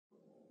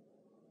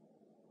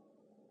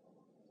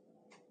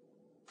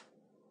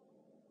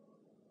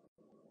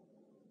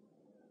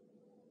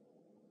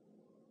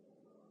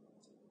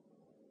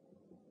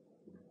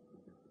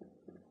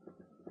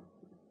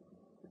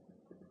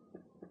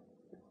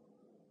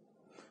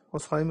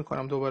عذرخواهی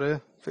میکنم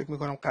دوباره فکر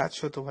میکنم قطع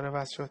شد دوباره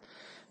وصل شد.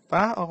 و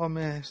آقا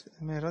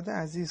مهراد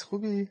عزیز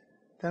خوبی؟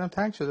 دلم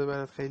تنگ شده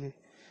برات خیلی.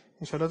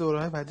 انشالله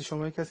دوره‌های بعدی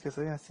شما یکی از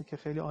کسایی هستی که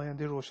خیلی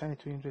آینده روشنی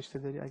تو این رشته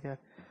داری اگر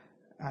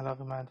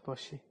علاقه‌مند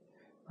باشی.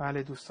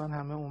 بله دوستان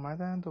همه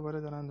اومدن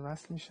دوباره دارن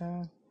وصل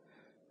میشن.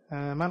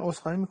 من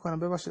عذرخواهی میکنم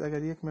ببخشید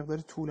اگر یک مقدار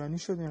طولانی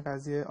شد این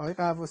قضیه. آقای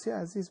قواسی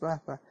عزیز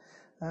به به.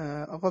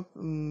 آقا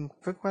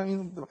فکر کنم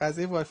این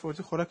قضیه وای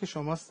فورتی خوراک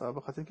شماست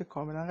به خاطر که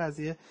کاملا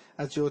قضیه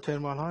از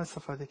ژئوترمال ها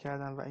استفاده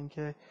کردن و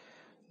اینکه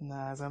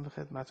نظرم به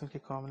خدمتتون که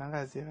کاملا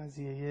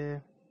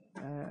قضیه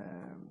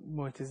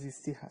محیط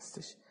زیستی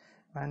هستش.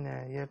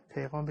 من یه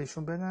پیغام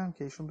بهشون بدم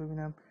که ایشون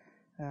ببینم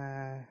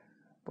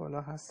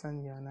بالا هستن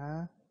یا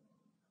نه.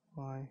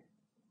 وای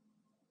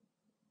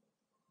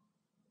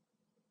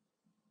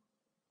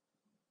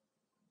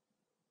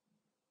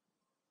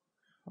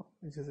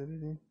اجازه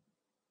بدین.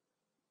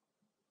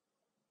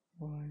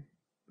 وای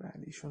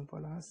بله ایشون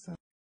بالا هستن.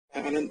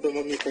 الان به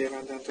ما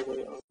میپیوندن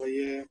دوباره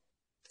آقای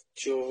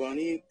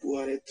جوانی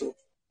بوارتو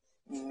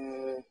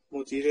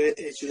مدیر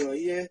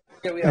اجرایی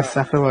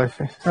استخر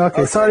وایفای.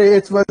 Okay,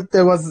 sorry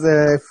there was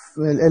a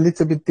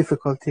little bit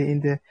difficulty in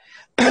the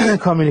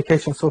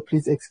communication, so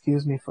please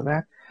excuse me for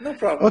that. No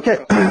problem. Okay.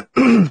 No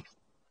problem.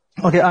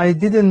 Okay, I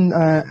didn't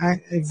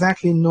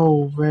exactly know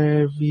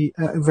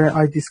where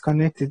I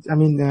disconnected. I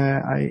mean,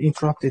 I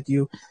interrupted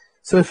you.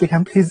 So if you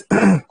can please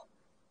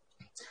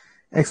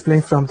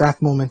explain from that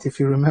moment, if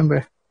you remember.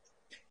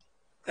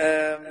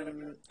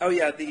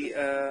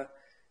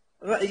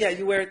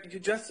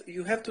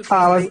 You have to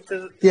translate.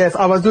 Yes,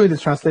 I was doing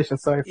the translation.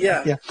 Sorry.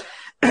 Yeah.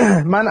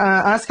 من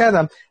عرض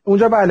کردم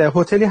اونجا بله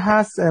هتلی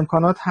هست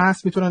امکانات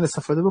هست میتونن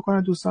استفاده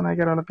بکنن دوستان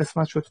اگر حالا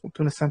قسمت شد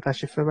تونستن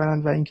تشریف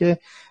ببرن و اینکه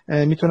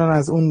میتونن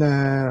از اون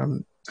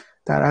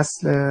در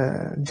اصل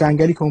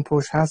جنگلی که اون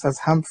پشت هست از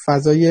هم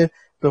فضای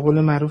به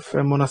قول معروف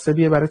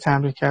مناسبیه برای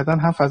تمرین کردن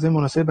هم فضای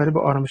مناسبی برای به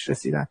آرامش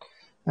رسیدن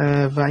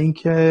و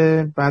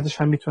اینکه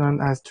بعدش هم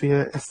میتونن از توی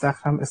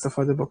استخر هم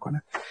استفاده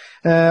بکنن.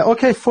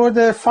 Okay, for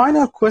the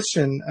final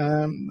question,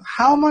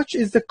 how much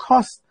is the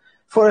cost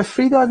for a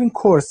freediving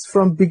course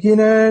from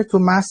beginner to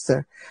master?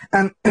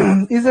 And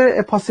is there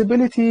a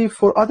possibility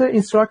for other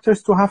instructors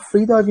to have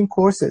freediving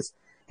courses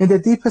in the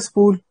deepest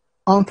pool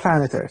on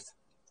planet Earth?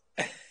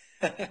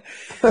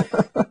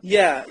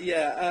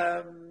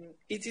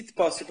 It is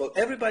possible.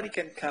 Everybody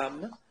can come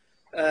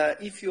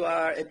if you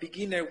are a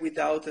beginner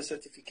without a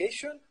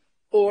certification,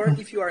 or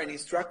if you are an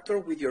instructor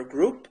with your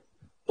group,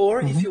 or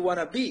if you want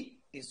to be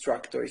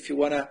instructor, if you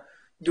want to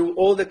do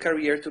all the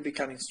career to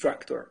become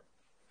instructor.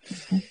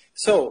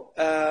 So,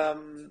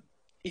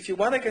 if you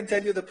want, I can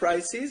tell you the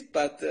prices,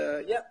 but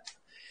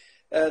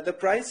the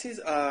prices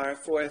are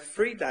for a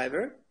free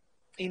diver.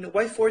 In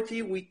Y40,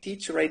 we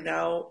teach right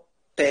now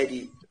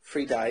PADI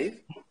free dive.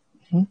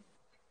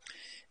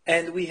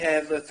 And we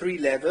have a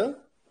 3-level,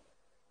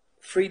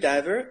 free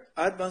diver,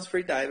 advanced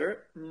free diver,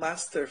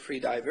 master free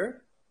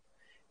diver.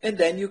 And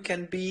then you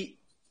can be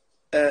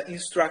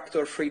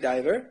instructor free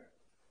diver,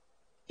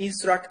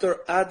 instructor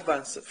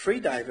advanced free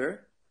diver,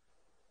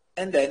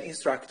 and then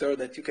instructor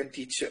that you can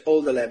teach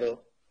all the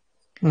level.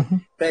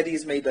 PADI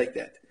is made like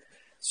that.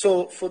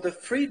 So for the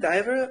free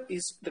diver,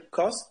 the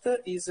cost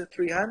is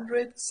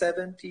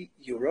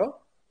 €370.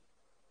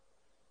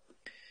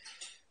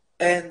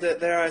 And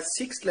there are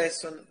 6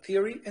 lessons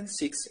theory and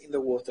 6 in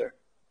the water.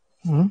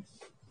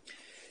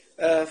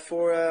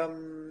 For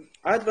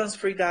advanced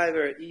free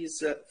diver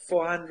is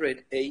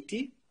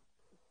 480,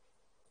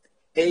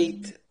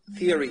 8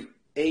 theory,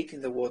 8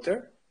 in the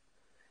water.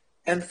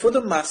 And for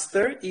the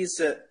master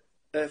is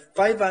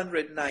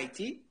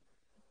 590,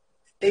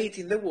 8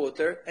 in the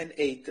water and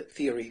 8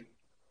 theory.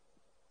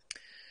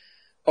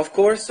 Of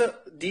course,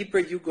 deeper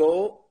you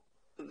go,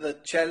 the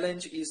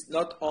challenge is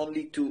not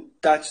only to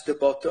touch the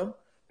bottom,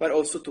 but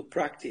also to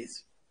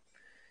practice.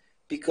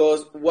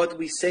 Because what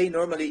we say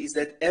normally is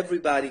that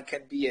everybody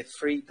can be a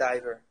free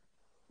diver.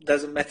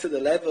 Doesn't matter the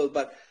level,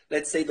 but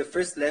let's say the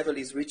first level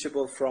is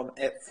reachable for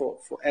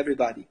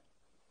everybody.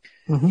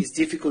 It's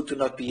difficult to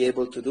not be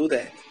able to do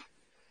that.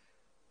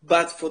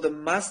 But for the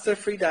master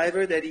free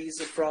diver that is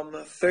from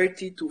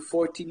 30 to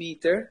 40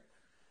 meter,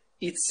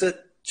 it's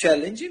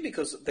challenging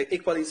because the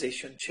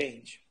equalization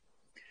change.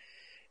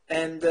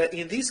 And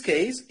in this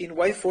case, in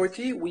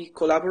Y40, we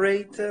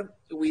collaborate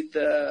with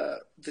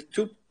the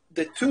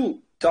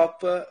two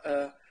top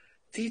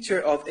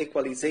teacher of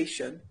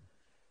equalization,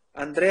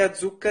 Andrea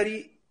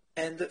Zuccari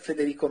and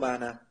Federico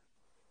Mana.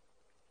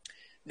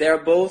 They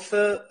are both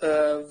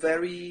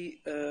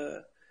very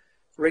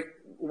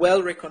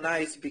well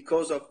recognized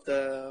because of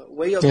the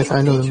way of they teach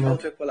how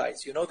to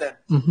equalize. You know them?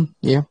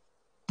 Yeah.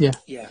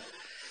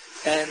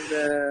 And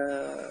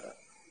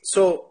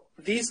so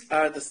these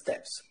are the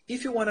steps.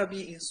 If you want to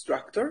be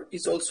instructor,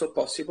 it's also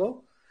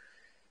possible.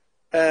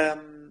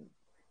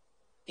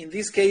 In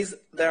this case,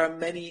 there are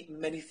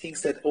many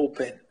things that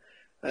open.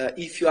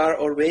 If you are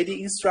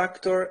already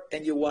instructor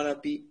and you want to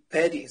be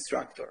PADI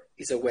instructor,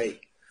 is a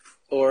way.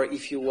 Or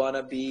if you want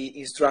to be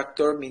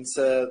instructor, means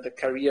the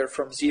career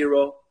from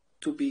zero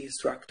to be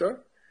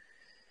instructor.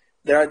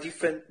 There are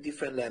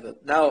different levels.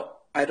 Now,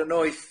 I don't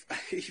know if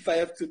if I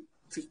have to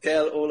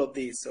tell all of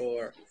this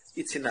or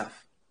it's enough.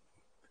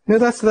 No,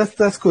 that's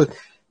good.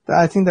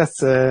 I think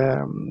that's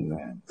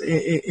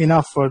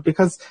enough for it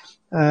because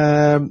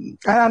I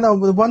don't know.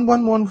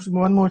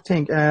 One more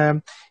thing.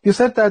 You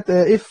said that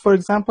if, for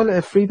example,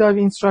 a freedive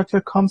instructor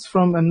comes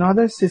from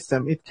another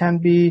system, it can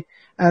be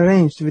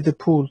arranged with the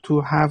pool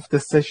to have the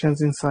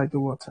sessions inside the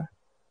water.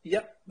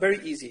 Yeah, very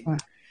easy.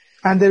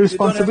 And the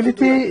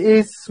responsibility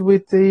is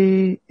with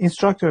the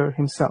instructor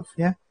himself.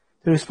 Yeah,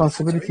 the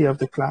responsibility of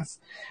the class.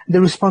 The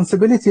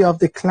responsibility of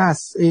the class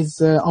is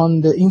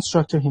on the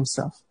instructor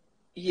himself.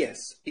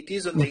 Yes, it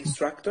is on the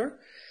instructor.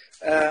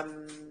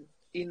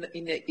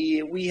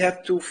 We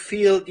have to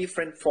fill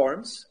different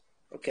forms,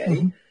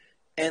 okay?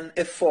 And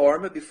a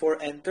form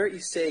before enter,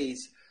 it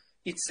says,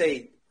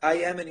 I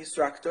am an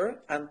instructor,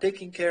 I'm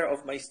taking care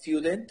of my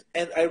student,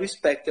 and I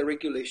respect the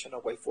regulation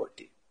of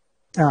Y40.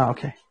 Ah,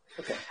 okay.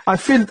 Okay. I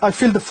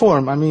filled the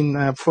form. I mean,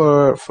 I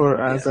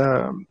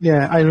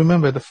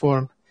remember the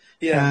form.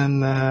 Yeah. And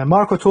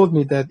Marco told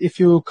me that if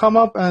you come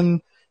up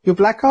and you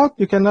black out,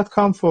 you cannot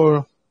come for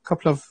a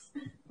couple of,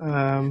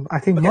 I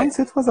think months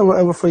it was,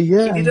 over for a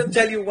year. He didn't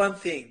tell you one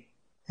thing.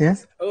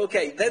 Yes.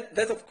 Okay,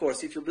 that of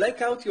course, if you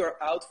black out, you are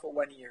out for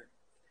 1 year.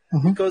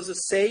 Because the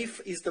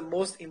safe is the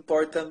most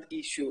important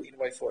issue in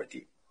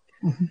Y40.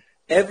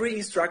 Every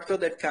instructor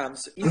that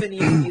comes, even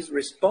if he is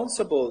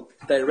responsible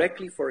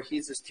directly for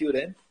his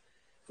student,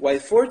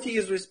 Y40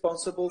 is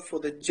responsible for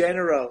the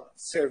general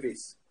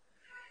service.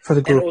 For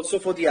the group. And also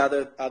for the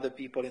other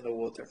people in the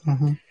water.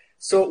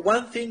 So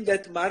one thing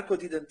that Marco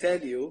didn't tell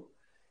you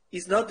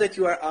is not that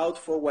you are out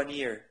for 1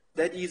 year.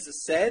 That is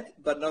sad,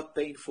 but not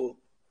painful.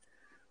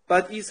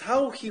 But is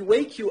how he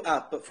wake you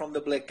up from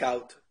the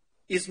blackout.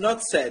 Is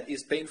not sad,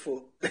 is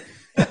painful.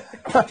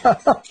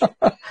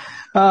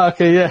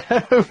 Okay, yeah,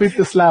 with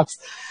the slaps.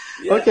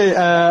 Yeah. Okay,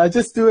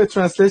 just do a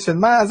translation.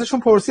 من ازشون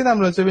پرسیدم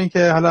راجع به این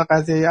که حالا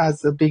قضیه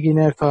از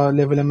بیگینر تا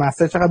لول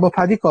مستر چقدر با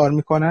پدی کار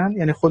میکنن،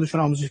 یعنی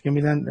خودشون آموزشی که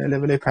میدن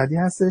لول پدی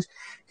هستش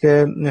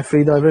که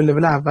فری دایور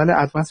لول اول،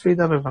 ادوانس فری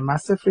دایور و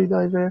مستر فری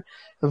دایور،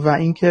 و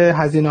اینکه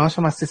هزینه هاش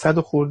هم از 300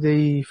 خورده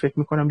ای فکر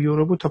میکنم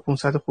یورو بود تا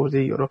 500 خورده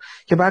ای یورو،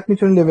 که بعد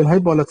میتونن لول های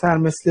بالاتر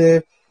مثل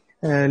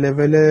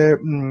لول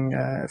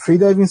فری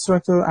دایو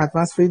اینستراکتور،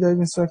 ادوانس فری دایو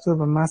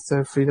اینستراکتور و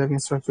مستر فری دایو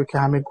اینستراکتور که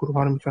همه گروه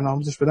ها رو میتونن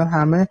آموزش بدن،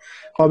 همه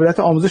قابلیت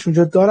آموزش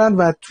اونجا دارن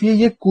و توی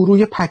یک گروه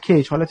یه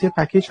پکیج، حالا توی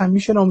پکیج هم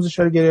میشه آموزش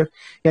رو گرفت،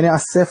 یعنی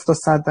از 0 تا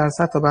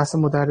 100% تا بحث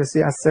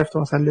مدرسی، از 0 تا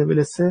مثلا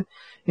لول 3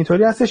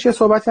 اینطوری هستش. یه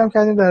صحبتی هم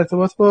کردیم در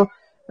ارتباط با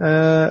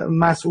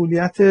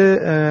مسئولیت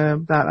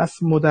در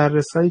اصل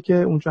مدرسایی که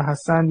اونجا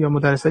هستن یا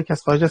مدرسایی که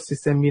از خارج از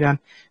سیستم میرن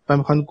و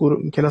میخوان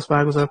کلاس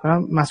برگزار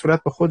کنن،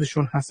 مسئولیت با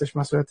خودشون هستش،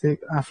 مسئولیت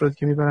افرادی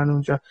که میبرن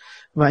اونجا،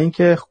 و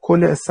اینکه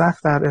کل اسق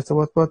در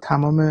ارتباط با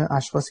تمام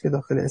اشخاصی که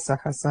داخل اسق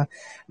هستن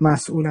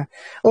مسئولن.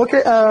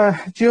 Okay,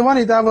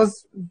 Giovanni, that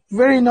was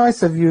very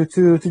nice of you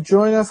to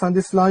join us on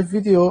this live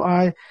video.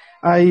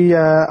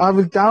 I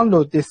will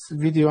download this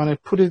video and I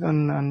put it on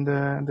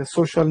the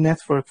social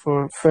network for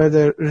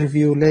further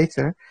review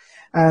later.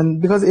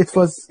 And because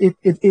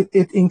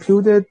it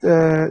included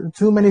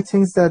too many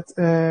things that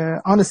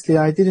honestly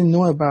I didn't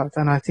know about,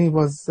 and I think it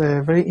was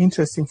very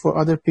interesting for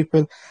other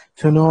people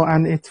to know.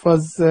 And it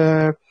was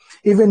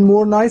even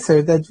more nicer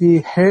that we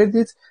heard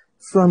it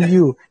from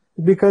you,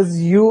 because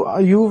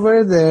you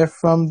were there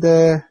from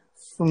the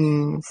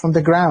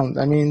ground.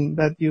 I mean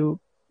that you,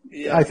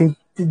 I think,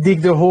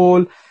 dig the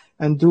hole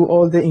and do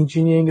all the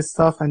engineering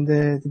stuff and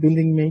the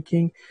building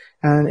making.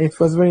 And it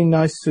was very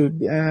nice to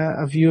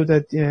view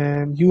that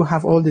you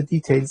have all the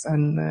details,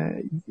 and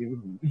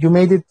you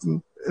made it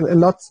a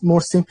lot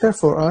more simpler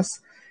for us,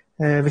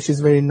 which is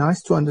very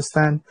nice to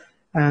understand.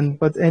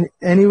 But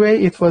anyway,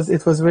 it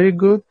was very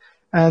good.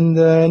 And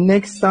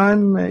next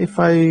time, if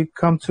I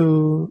come to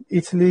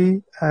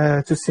Italy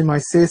to see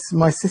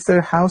my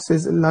sister's house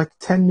is like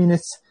 10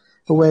 minutes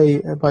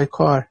away by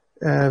car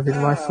with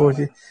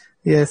Y40.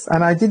 Yes,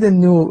 and I didn't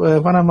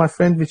know, one of my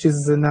friends, which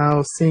is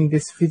now seeing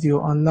this video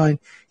online,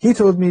 he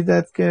told me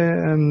that,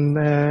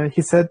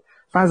 he said,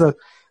 Fazal,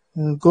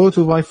 go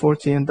to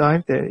Y40 and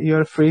dive there.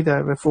 You're a free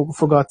diver,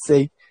 for God's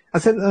sake. I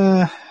said,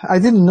 I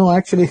didn't know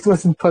actually it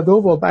was in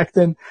Padova back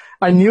then.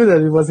 I knew that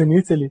it was in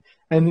Italy.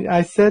 And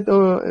I said,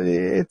 oh,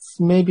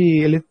 it's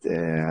maybe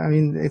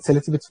it's a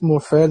little bit more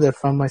further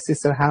from my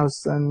sister's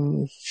house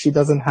and she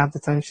doesn't have the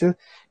time.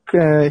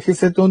 He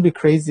said, don't be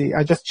crazy.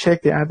 I just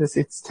checked the address.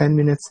 It's 10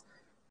 minutes.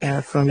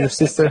 From your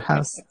sister's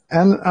house.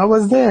 And I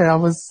was there. I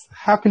was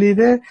happily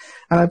there.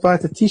 And I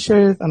bought a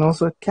t-shirt and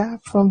also a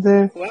cap from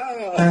there.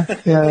 Wow.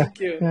 Yeah. Thank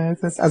you.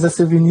 As a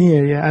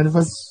souvenir. Yeah. And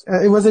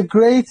it was a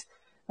great,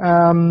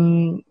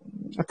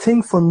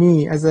 thing for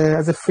me as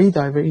a free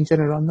diver in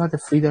general. I'm not a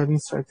free dive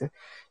instructor,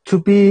 to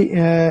be,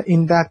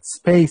 in that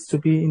space, to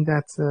be in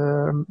that,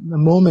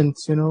 moment,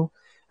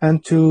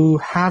 and to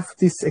have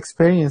this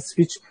experience,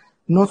 which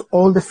not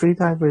all the free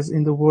divers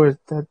in the world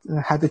that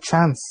had a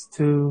chance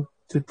to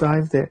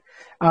dive there.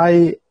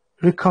 I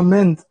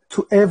recommend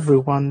to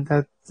everyone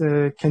that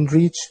can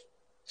reach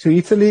to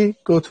Italy,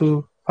 go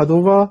to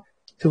Padova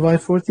to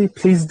Y40,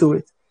 please do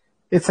it.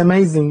 It's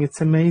amazing. It's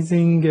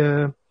amazing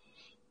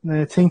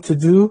thing to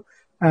do,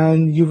 and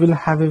you will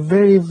have a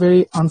very,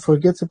 very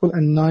unforgettable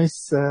and nice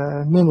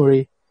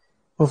memory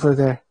over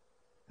there.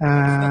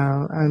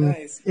 And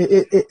Nice.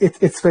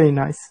 it's very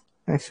nice,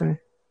 actually.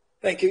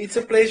 Thank you. It's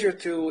a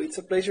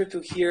pleasure to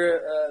hear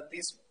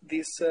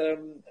these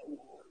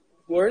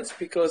words,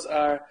 because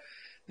are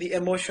the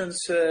emotions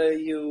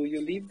you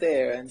live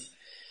there. And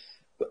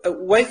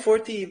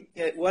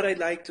Y40, what I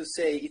like to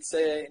say, it's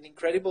an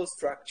incredible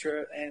structure,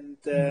 and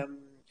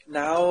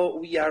now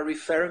we are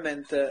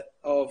referment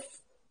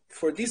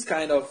for this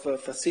kind of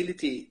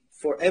facility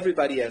for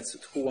everybody else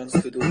who wants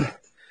to do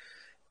that.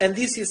 And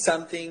this is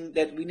something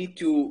that we need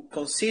to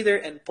consider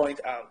and point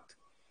out.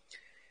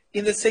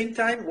 In the same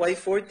time,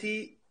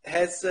 Y40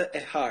 has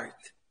a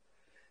heart.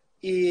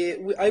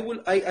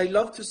 I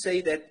love to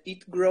say that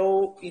it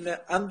grew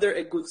under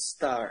a good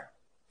star,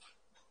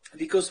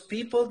 because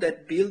people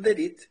that builded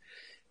it,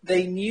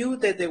 they knew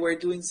that they were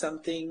doing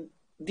something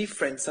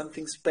different,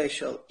 something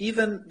special.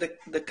 Even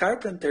the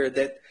carpenter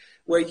that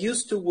were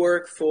used to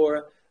work for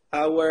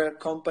our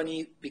company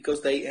because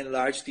they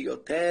enlarged the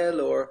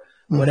hotel or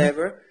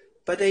whatever,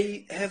 but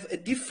they have a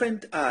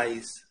different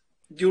eyes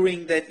during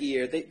that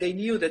year. They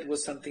knew that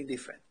was something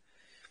different.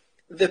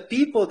 The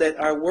people that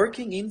are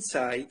working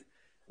inside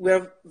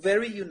were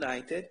very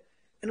united,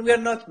 and we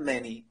are not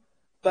many,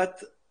 but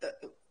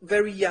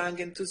very young,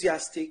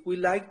 enthusiastic. We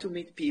like to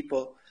meet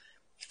people.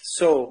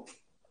 So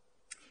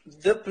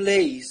the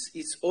place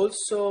is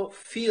also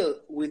filled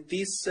with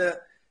these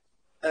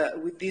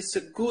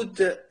good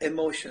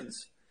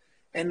emotions.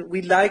 And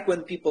we like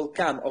when people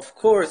come. Of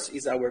course,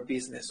 is our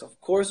business. Of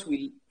course,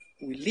 we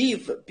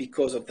live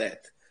because of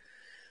that.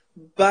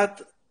 But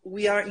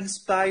we are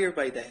inspired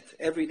by that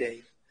every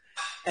day.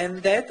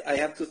 And that I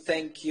have to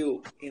thank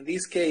you, in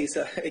this case,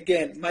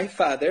 again, my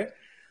father,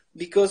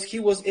 because he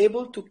was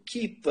able to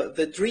keep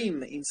the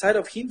dream inside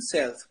of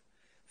himself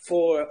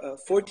for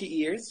 40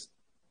 years.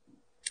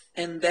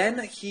 And then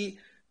he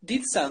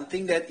did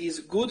something that is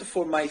good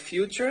for my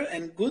future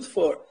and good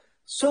for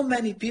so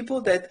many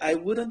people that I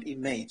wouldn't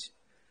imagine.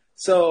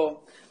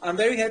 So I'm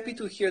very happy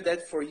to hear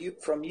that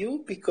from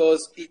you,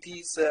 because it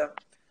is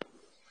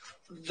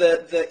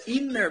the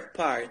inner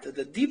part,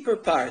 the deeper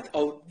part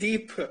of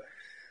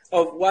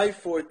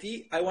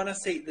Y40. I want to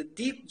say the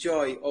deep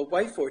joy of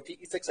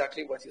Y40 is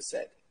exactly what you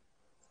said.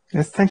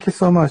 Yes, thank you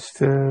so much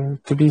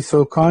to be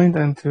so kind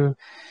and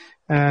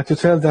to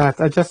tell that.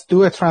 I just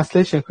do a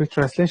quick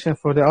translation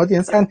for the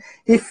audience. And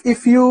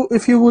if you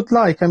would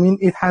like, I mean,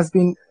 it has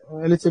been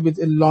a little bit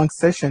a long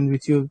session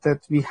with you that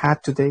we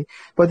had today.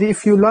 But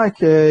if you like,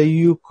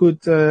 you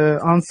could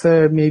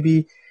answer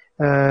maybe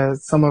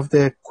some of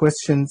the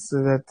questions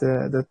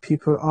that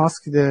people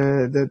ask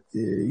that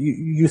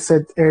you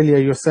said earlier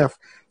yourself.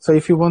 So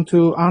if you want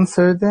to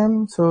answer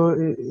them, so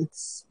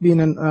it's been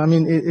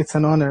it's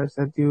an honor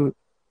that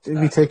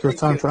we take your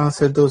time to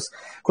answer those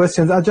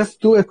questions. I'll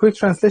just do a quick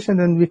translation,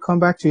 then we come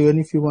back to you. And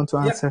if you want to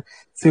answer a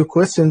few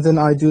questions, then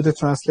I do the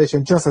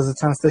translation just as a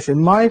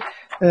translation. My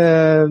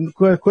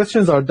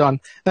questions are done.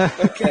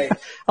 Okay.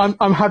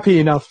 I'm happy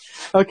enough.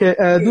 Okay.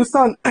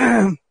 دوستان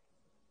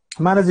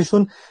من از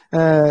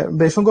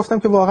بهشون گفتم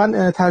که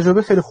واقعا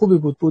تجربه خیلی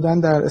خوبی بودن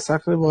در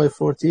استقر وای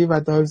فورتی و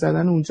دایو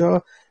زدن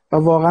اونجا، و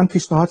واقعا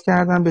پیشنهاد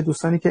کردم به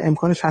دوستانی که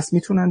امکانش هست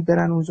میتونن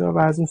برن اونجا و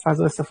از اون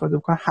فضا استفاده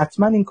بکنن،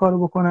 حتما این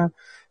کارو بکنن.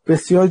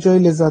 بسیار جای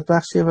لذت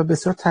بخشیه و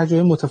بسیار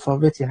تجربه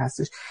متفاوتی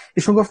هستش.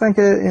 ایشون گفتن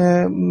که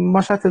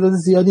ما شاید تعداد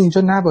زیادی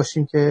اینجا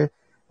نباشیم که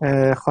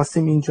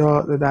خواستیم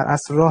اینجا در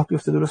اصل راه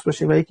بیفته درست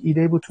باشه، و یک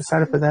ایده بود تو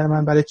سر پدر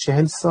من برای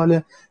 40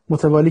 سال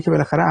متوالی که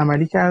بالاخره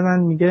عملی کردن.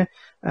 میگه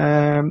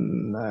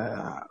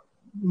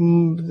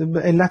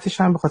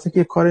علتش هم به خاطر که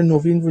یک کار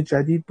نوین و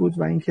جدید بود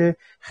و اینکه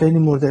خیلی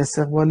مورد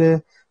استقبال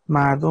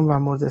مردم و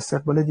مورد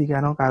استقبال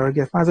دیگران قرار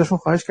گرفت. من ازشون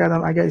خواهش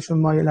کردم اگر ایشون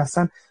مایل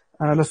هستن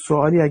حالا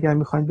سوالی اگر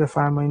میخواین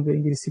بفرمایید به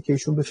انگلیسی که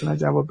ایشون بتونن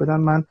جواب بدن،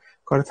 من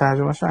کار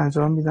ترجمهش رو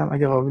انجام میدم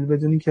اگه قابل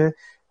بدونین که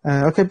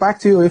okay, back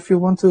to you if you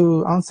want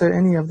to answer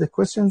any of the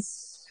questions.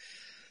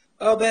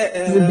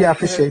 Would be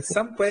appreciated.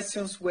 Some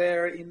questions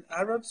were in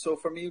Arab, so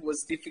for me it was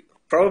difficult.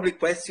 Probably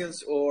questions,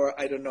 or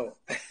I don't know.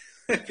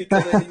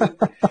 Because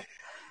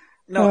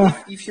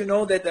if you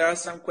know that there are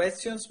some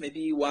questions,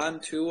 maybe 1,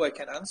 2 I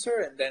can answer,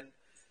 and then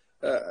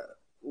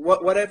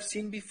what I've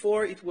seen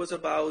before, it was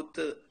about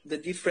the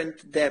different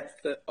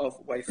depth of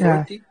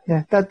Y40.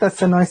 Yeah,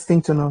 that's a nice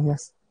thing to know.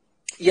 Yes.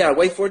 Yeah,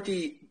 Y40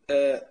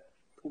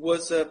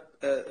 was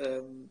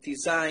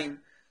designed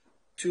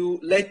to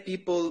let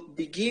people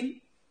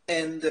begin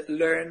and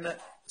learn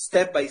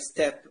step by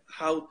step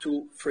how to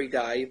free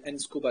dive and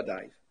scuba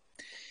dive.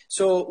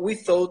 So we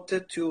thought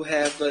to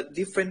have a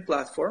different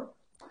platform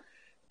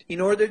in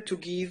order to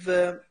give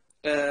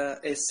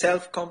a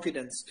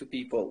self-confidence to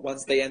people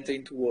once they enter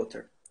into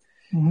water.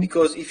 Mm-hmm.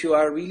 Because if you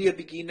are really a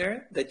beginner,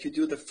 that you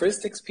do the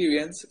first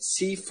experience,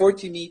 see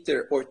 40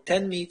 meter or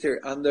 10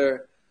 meter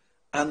under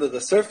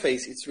the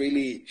surface, it's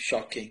really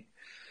shocking.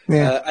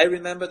 Yeah. I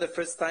remember the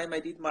first time I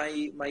did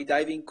my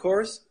diving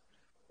course,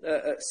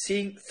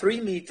 seeing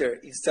 3 meters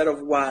instead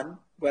of 1,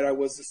 where I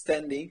was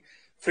standing,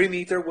 3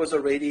 meters was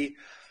already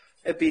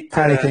a bit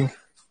panicking.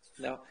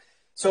 No.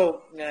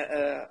 So,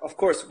 of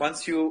course,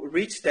 once you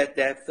reach that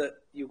depth,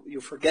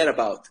 you forget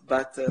about.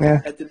 But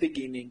at the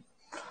beginning,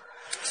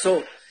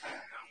 so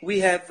we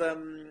have a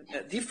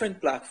different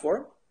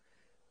platform,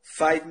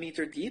 5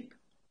 meter deep,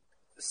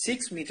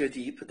 6 meter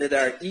deep, that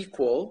are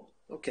equal.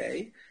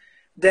 Okay.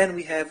 Then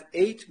we have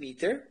 8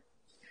 meter,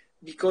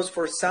 because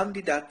for some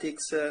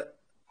didactics,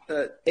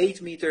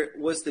 8 meter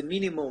was the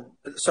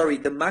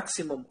the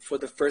maximum for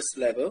the first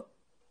level.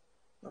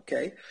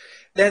 Okay.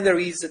 Then there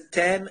is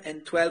 10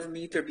 and 12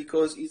 meter,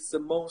 because it's the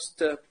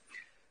most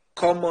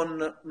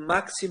common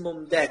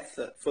maximum depth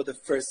for the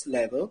first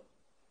level.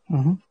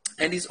 Mm-hmm.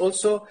 And it's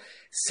also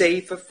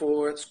safe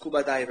for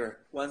scuba diver.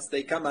 Once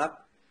they come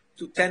up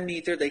to 10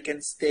 meter, they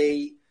can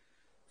stay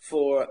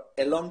for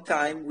a long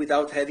time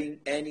without having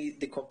any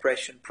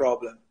decompression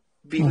problem.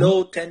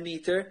 Below 10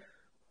 meter,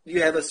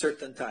 you have a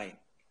certain time.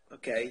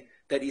 Okay.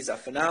 That is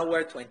half an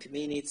hour, 20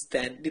 minutes,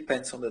 10,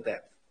 depends on the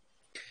depth.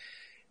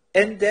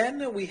 And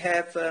then we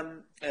have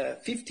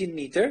 15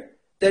 meter.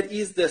 That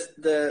is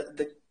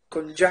the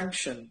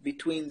conjunction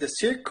between the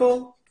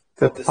circle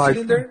of the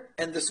cylinder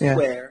and the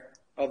square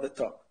of the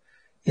top.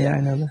 Yeah,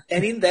 I know that.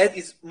 And in that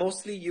is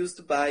mostly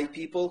used by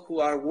people who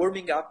are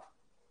warming up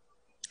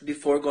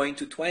before going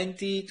to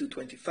 20, to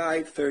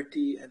 25,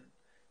 30,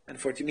 and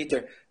 40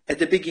 meter. At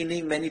the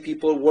beginning, many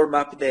people warm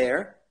up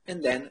there,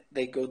 and then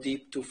they go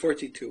deep to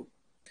 42.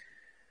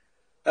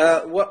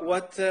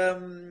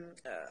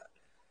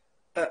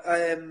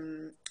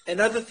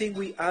 Another thing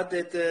we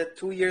added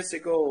 3 years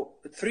ago,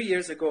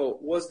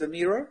 was the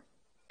mirror.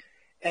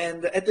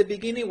 And at the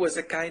beginning was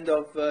a kind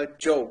of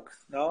joke.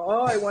 No,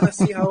 oh, I want to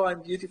see how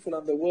I'm beautiful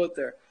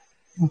underwater.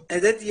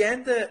 And at the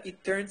end,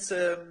 it turns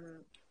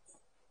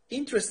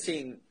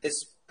interesting,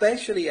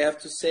 especially I have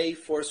to say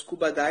for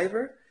scuba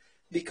diver,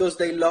 because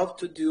they love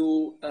to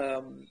do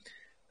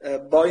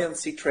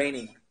buoyancy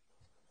training.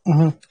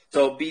 Mm-hmm.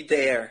 So be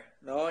there,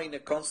 no, in a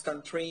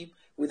constant stream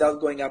without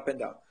going up and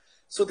down.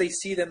 So they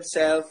see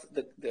themselves,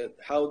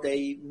 how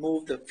they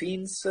move the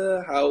fins,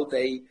 how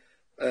they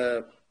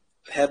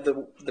have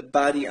the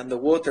body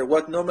underwater,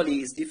 what normally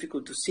is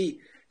difficult to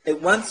see.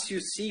 And once you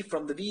see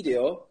from the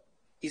video,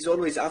 is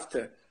always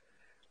after.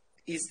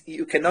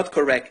 You cannot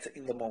correct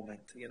in the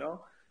moment, you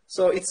know.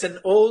 So it's an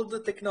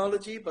old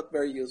technology, but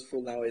very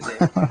useful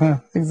nowadays.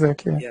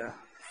 Exactly. Yeah.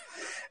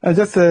 I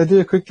just do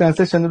a quick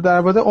translation.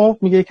 در مورد عمق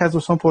میگه یک از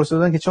دوستان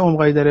پرسیدن که چه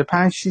عمقی داره،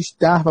 5 6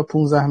 10 و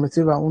 15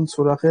 متری و اون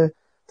سوراخ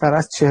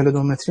تراس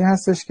 42 متری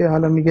هستش که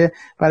حالا میگه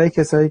برای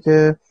کسایی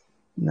که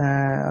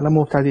حالا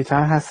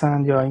مبتدی‌تر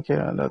هستن یا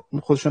اینکه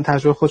خودشون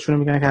تجربه خودشون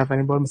میگن که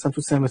اولین بار مثلا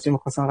تو 3 متری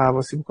می‌خواستن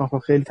غواصی بکنن، خب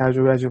خیلی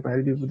تجربه عجیب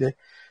غریبی بوده،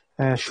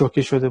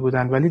 شوکه شده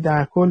بودن، ولی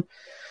در کل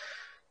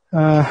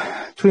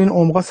تو این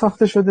عمقا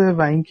ساخته شده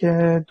و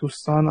اینکه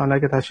دوستان حالا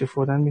اگه تشریف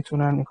بردن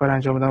میتونن این کار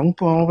انجام بدن. اون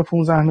عمق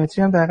 15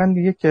 متری هم دقیقاً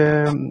دیگه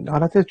که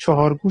حالت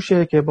 4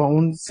 گوشه که با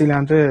اون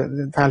سیلندر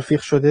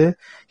تلفیق شده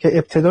که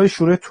ابتدای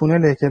شروع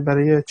تونله که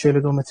برای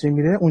 42 متری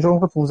میره، اونجا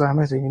عمق 15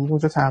 متری، یعنی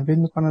اونجا تمرین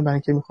میکنن برای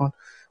اینکه میخوان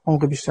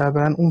عمق بیشتر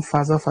برن. اون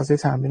فضای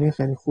تمرینی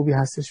خیلی خوبی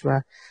هستش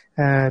و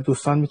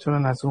دوستان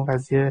میتونن از اون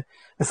قضیه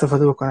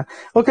استفاده بکنن.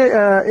 Okay,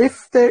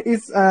 if there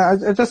is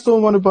I just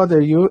don't want to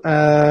bother you.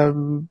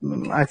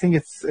 I think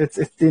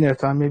it's dinner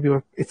time, maybe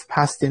it's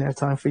past dinner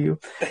time for you.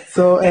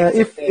 So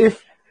if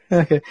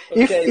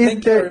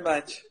thank you very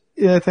much.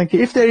 Yeah, thank you.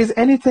 If there is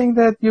anything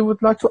that you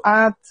would like to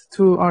add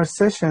to our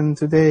session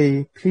today,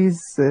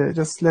 please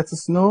just let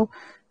us know.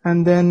 And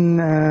then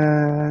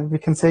we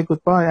can say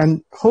goodbye. And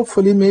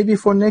hopefully, maybe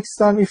for next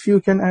time, if you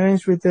can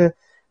arrange with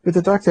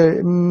the doctor,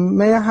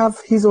 may I have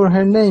his or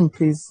her name,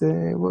 please?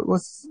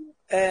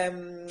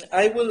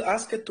 I will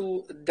ask it to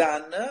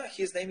Dan.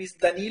 His name is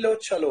Danilo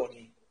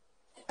Cialoni.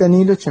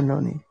 Danilo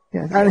Cialoni.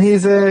 Yes, and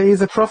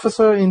he's a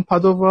professor in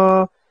Padova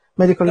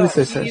Medical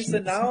Research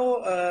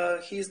Center.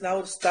 He's now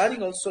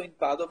studying also in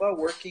Padova,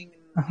 working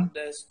in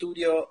the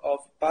studio of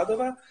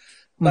Padova.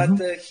 But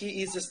he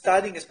is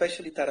studying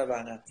especially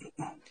Taravana.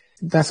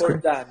 That's for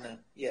great. Dan,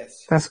 yes.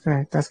 That's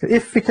great.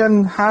 If we can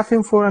have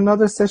him for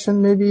another session,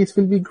 maybe it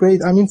will be great.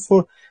 I mean, for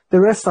the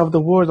rest of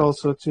the world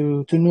also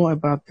to know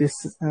about this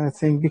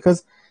thing, because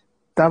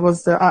that was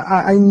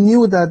I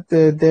knew that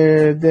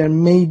there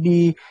may be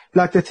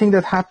like the thing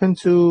that happened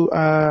to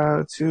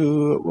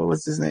what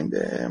was his name,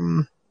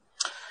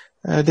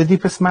 the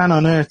deepest man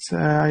on earth.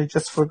 I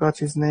just forgot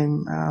his name.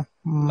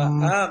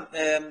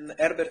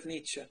 Herbert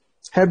Nietzsche.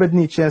 Herbert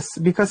Nietzsche, yes,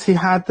 because he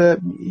had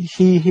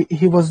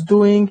he was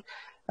doing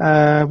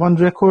one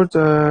record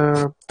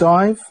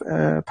dive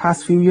past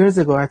few years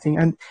ago, I think,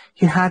 and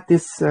he had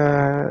this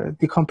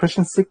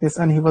decompression sickness,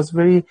 and he was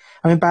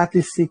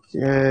badly sick.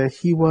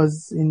 He was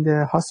in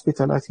the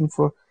hospital, I think,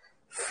 for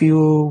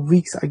few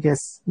weeks, I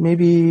guess.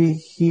 Maybe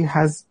he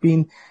has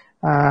been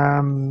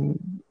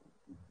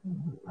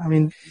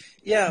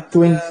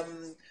doing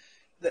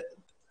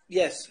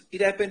yes,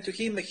 it happened to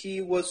him.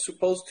 He was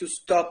supposed to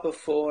stop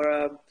for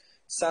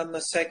some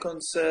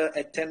seconds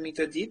at 10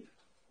 meter deep,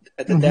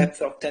 at the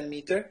depth of 10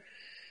 meters.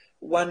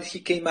 When he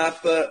came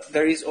up,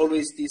 there is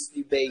always this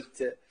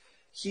debate.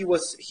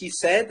 He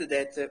said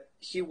that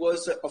he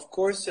was, of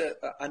course,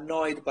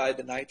 annoyed by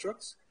the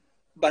nitrox,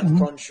 but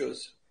conscious,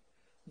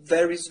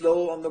 very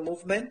slow on the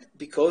movement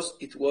because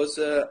it was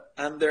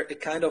under a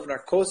kind of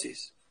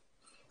narcosis.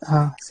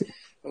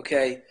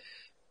 Okay.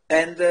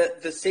 And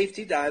the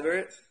safety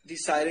diver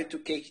decided to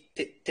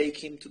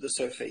take him to the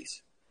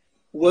surface.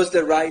 Was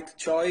the right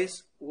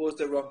choice? Was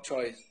the wrong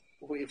choice?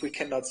 We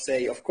cannot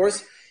say. Of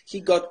course, he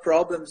got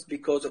problems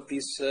because of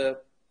this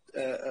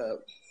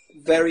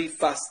very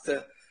fast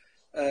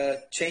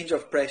change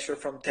of pressure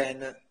from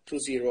 10 to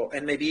 0,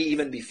 and maybe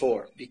even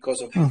before,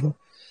 because of before.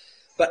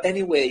 But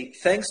anyway,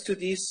 thanks to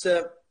these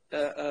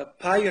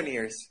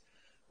pioneers,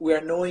 we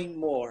are knowing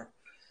more.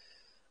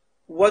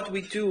 What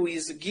we do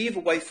is give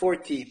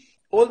Y40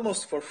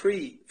 almost for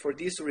free for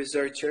this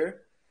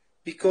researcher,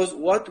 because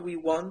what we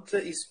want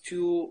is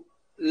to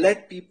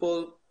let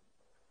people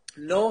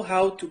know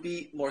how to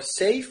be more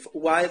safe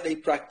while they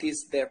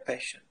practice their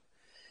passion.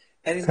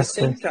 And in the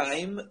same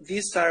time,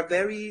 these are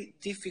very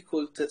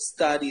difficult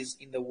studies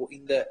in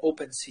the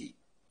open sea,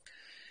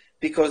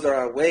 because there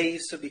are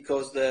waves,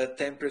 because the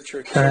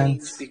temperature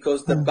changes,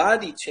 because the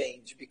body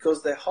changes,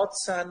 because the hot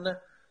sun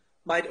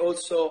might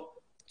also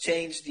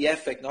change the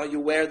effect. Now you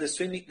wear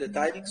the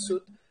diving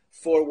suit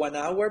for 1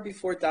 hour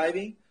before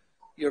diving,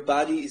 your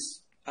body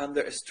is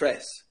under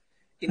stress.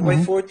 In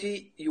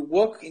Y40, you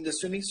walk in the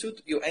swimming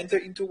suit, you enter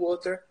into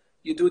water,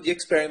 you do the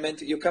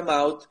experiment, you come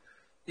out,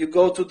 you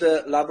go to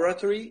the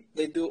laboratory,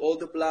 they do all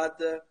the blood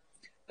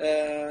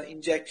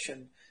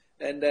injection,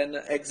 and then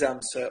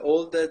exams,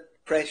 all the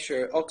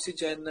pressure,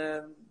 oxygen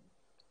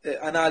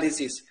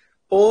analysis,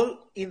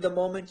 all in the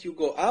moment you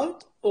go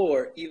out,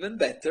 or even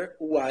better,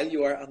 while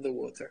you are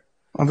underwater.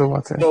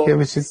 So, yeah,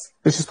 which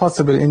is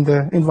possible in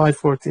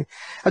Y40.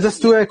 I'll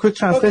just do a quick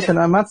translation.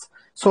 من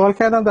سوال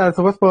کردم در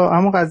ارتباط با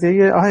همون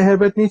قضیه آقای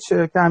هربرت نیچ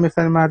که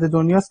امیرترین مرد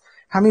دنیاست،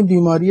 همین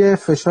بیماری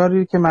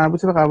فشاری که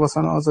مربوط به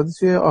غواصان آزادی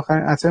توی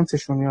آخرین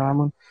اتمپتشون یا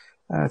همون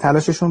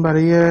تلاششون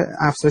برای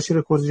افزایش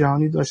رکورد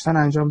جهانی داشتن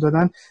انجام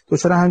دادن،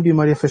 دچار همین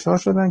بیماری فشار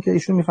شدن که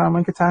ایشون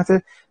میفرمان که تحت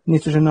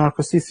نیتروژن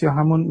نارکوسیس یا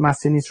همون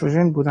مست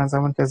نیتروژن بودن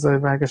زمان که از ظاهر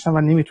برگشتن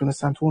و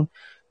نمیتونستن تو اون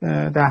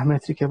 10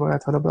 متری که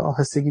باید حالا به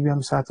آهستگی بیان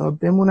رو سطح آب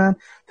بمونن،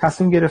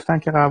 تصمیم گرفتن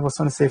که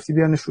غواصان سیفتی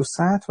بیانش رو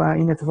سطح و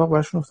این اتفاق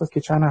براشون افتاد که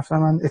چند هفته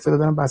من اطلاع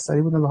دارم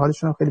بستری بودن و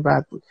حالشون هم خیلی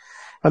بد بود.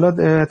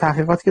 حالا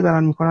تحقیقاتی که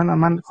دارن میکنن،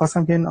 من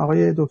خواستم که این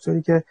آقای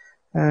دکتری که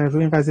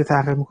روی این قضیه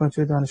تحقیق میکنه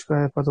توی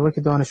دانشگاه پادووا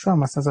که دانشجو هم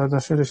مثلا نظر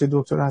دانشجو رشته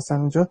دکتر هستن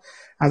اونجا،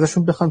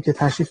 ازشون بخوام که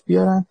تشریف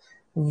بیارن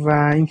و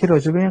اینکه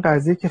راجع به این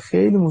قضیه که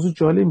خیلی موضوع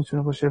جالب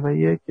میتونه باشه و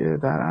یک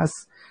در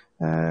اصل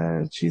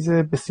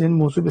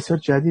موضوع بسیار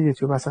جدیدی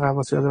توی بحث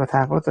غواصی و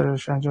تحقیقات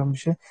دارش انجام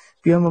میشه،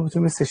 بیان ما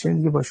بتونیم سشن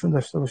دیگه باشون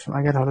داشته باشیم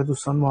اگر حالا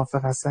دوستان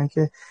موافق هستن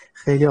که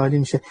خیلی عالی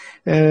میشه.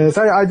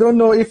 Sorry, I don't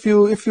know if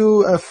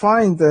you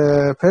find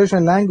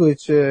Persian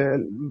language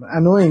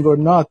annoying or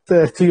not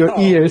to your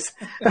ears.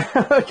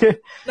 Okay.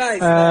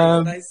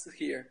 Nice to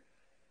hear.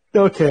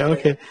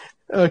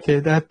 Okay,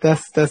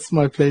 that's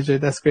my pleasure.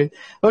 That's great.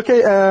 Okay,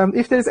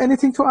 if there's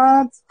anything to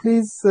add,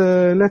 please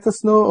let us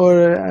know, or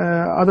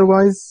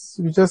otherwise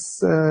we just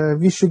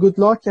wish you good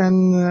luck,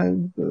 and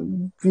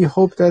we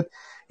hope that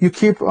you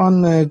keep on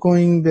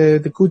going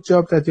the good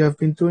job that you have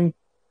been doing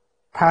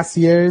past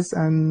years,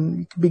 and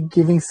be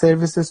giving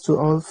services to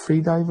all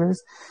free divers,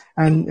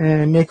 and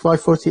make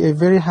Y40 a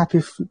very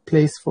happy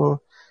place for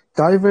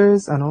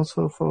divers and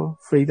also for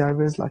free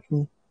divers like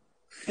me.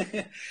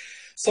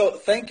 So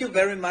thank you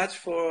very much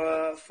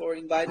for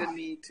inviting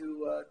me to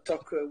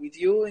talk with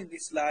you in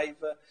this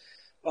live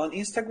on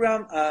Instagram.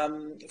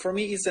 For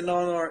me, it's an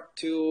honor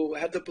to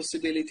have the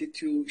possibility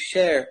to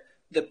share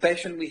the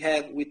passion we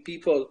have with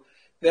people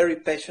very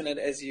passionate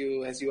as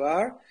you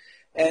are.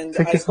 And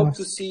I hope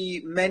to see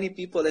many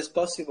people as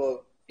possible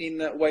in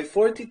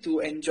Y40 to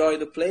enjoy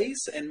the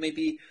place, and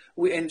maybe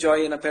we enjoy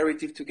an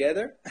aperitif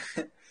together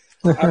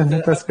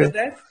after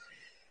that.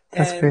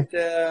 And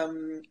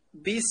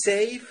be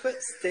safe,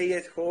 stay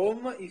at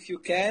home if you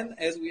can,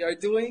 as we are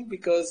doing,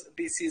 because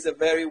this is a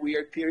very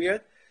weird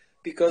period,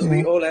 because we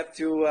all have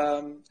to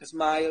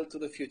smile to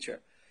the future.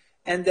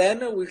 And then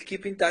we'll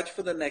keep in touch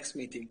for the next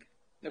meeting.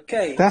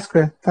 Okay? That's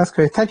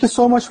great. Thank you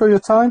so much for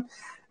your time.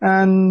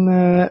 And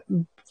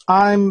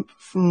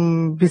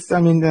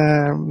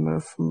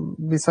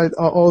beside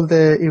all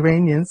the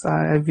Iranians,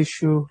 I wish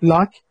you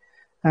luck.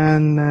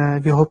 And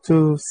we hope to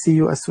see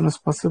you as soon as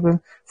possible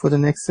for the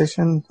next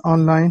session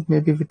online,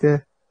 maybe with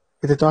the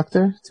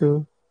doctor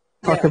to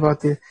talk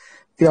about the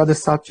other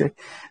subject.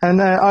 And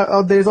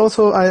there's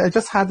also I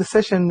just had a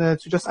session I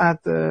just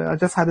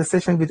had a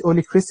session with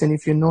Oli Christian,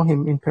 if you know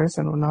him in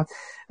person or not.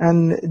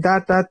 And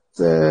that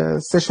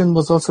session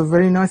was also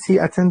very nice. He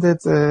attended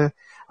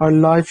our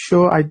live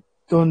show. I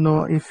don't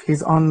know if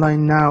he's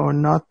online now or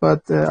not,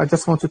 but I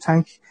just want to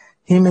thank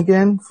him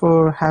again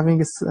for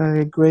having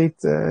a great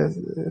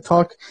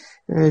talk,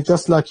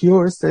 just like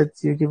yours, that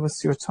you give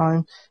us your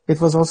time. It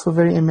was also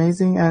very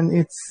amazing, and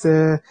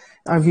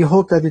we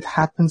hope that it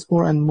happens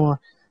more and more.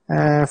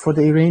 for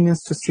the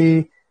Iranians to see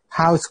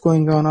how it's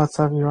going on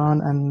outside Iran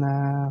and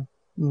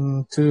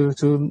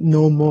to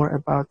know more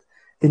about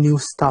the new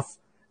stuff,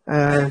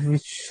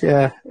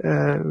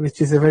 which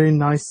is a very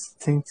nice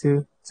thing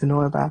to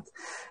know about.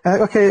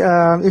 Okay,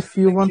 if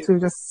you Thank want you. to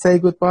just say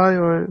goodbye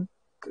or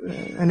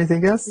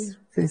anything else,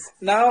 please.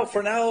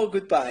 For now,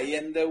 goodbye,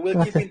 and we'll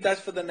keep Okay. in touch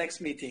for the next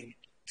meeting.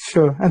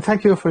 Sure, and thank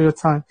you for your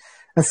time.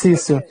 And see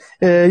you soon.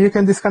 You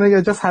can disconnect.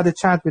 I just had a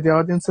chat with the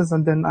audiences,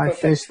 and then I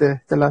Perfect. finish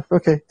the live.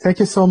 Okay, thank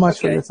you so much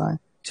for Okay. your time.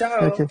 Ciao.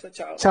 Okay,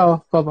 Ciao. ciao,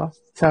 bye-bye,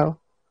 ciao.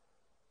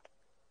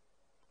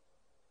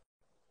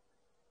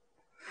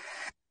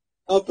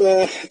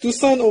 خب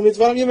دوستان،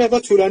 امیدوارم یه مقدار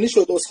طولانی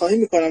شد، عذرخواهی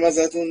میکنم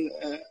ازتون.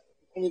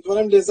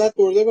 امیدوارم لذت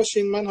برده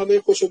باشین. من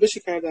حالا خوشوبشی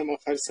کردم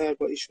آخر سر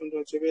با ایشون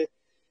راجع به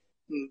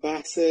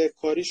بحث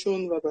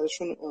کاریشون و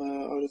براشون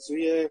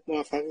آرزوی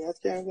موفقیت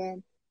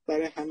کردم.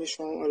 برای همه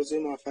شما آرزوی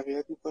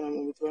موفقیت میکنم.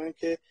 امیدوارم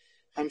که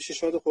همیشه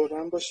شاد و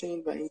خرم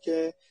باشین. و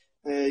اینکه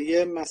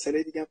یه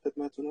مسئله دیگه هم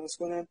خدمتتون عرض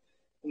کنم،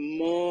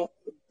 ما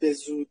به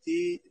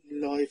زودی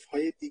لایف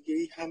های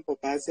دیگه‌ای هم با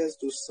بعضی از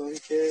دوستانی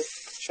که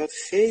شاید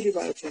خیلی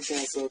براتون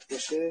جذاب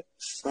باشه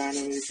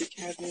برنامه‌ریزی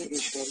کردیم.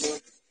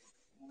 انشالله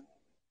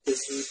به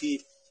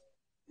زودی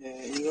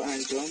این رو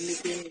انجام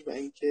میدیم و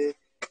اینکه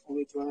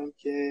امیدوارم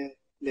که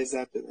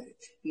لذت ببرید.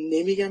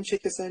 نمیگم چه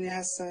کسانی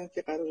هستن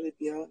که قراره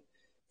بیان،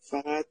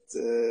 فقط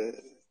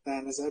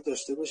در نظر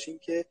داشته باشین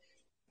که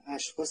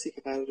اشخاصی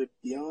که قراره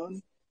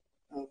بیان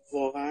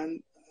واقعا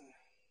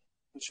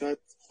شاید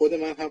خود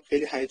من هم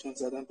خیلی هیجان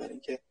زدم برای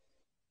اینکه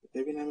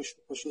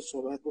ببینمشون، باشون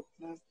صحبت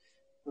بکنم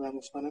و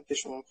مطمئنم که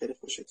شما هم خیلی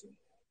خوشتون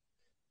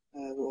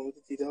میاد. به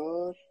امید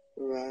دیدار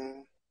و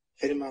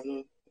خیلی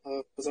ممنون.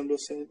 بازم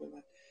لطف کنید به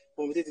من.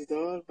 به امید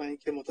دیدار و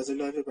اینکه منتظر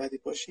لایو بعدی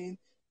باشین.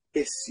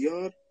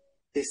 بسیار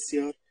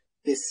بسیار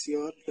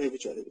بسیار لایو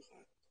جالبی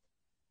خواهد.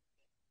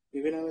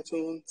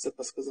 میبینمتون.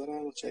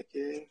 سپاسگزارم.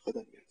 متشکرم.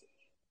 خدا نگهدار.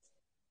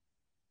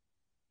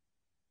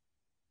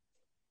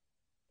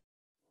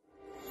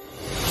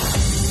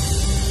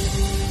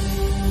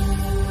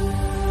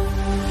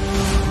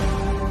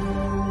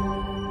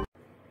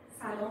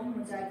 سلام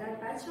مجدد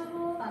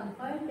بچه‌ها و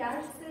می‌خوایم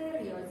درس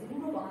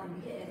ریاضیمون رو با هم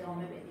دیگه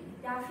ادامه بدیم.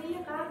 دفعه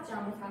قبل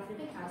جمع و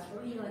تفریق کسر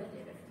رو یاد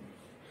گرفتیم.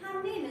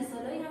 همه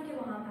مثالایی هم که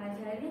با هم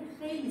حل کردیم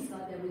خیلی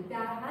ساده بود،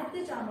 در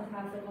حد جمع و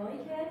تفریق‌هایی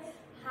که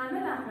همه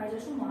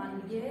مخرجشون با هم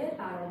دیگه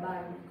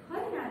برابر بود.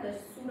 کاری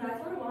نداشت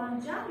صورت‌ها رو با هم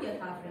جمع یا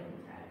تفریق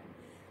می‌کردیم.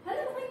 حالا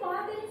می‌خوایم با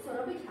هم بریم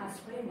سراغ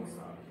کسرهای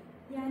مساوی.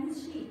 یعنی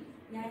چی؟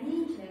 یعنی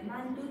اینکه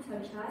من دو تا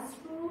کسر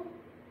رو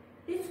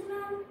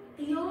بتونم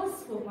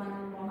قیاس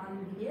بکنم با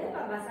هم دیگه و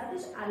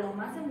وسطش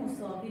علامت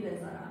مساوی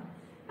بذارم.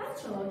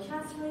 بچه‌ها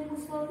کسرهای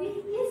مساوی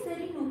یه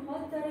سری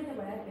نکات داره که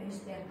باید بهش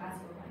دقت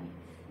بکنید.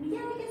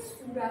 میگم اگه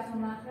صورت و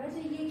مخرج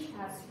یک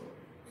کسر رو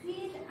توی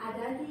یک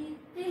عددی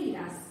غیر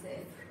از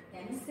صفر،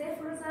 یعنی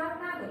صفر رو ضرب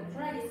نکنیم،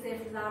 چون اگه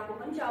صفر ضرب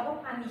بکنیم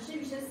جواب همیشه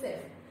میشه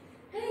صفر.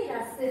 غیر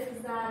از صفر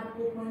ضرب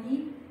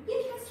بکنیم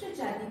یک کسر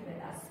جدید به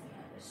دست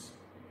میادش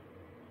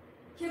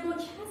که با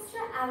کسر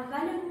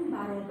اولمون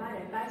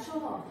برابره.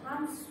 بچه‌ها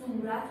هم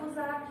صورت رو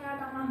ضرب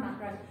کردم هم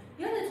مخرج.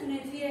 یادتونه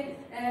توی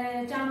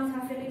جمع و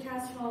تفریق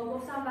کسرها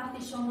گفتم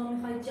وقتی شما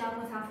میخواید جمع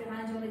و تفریق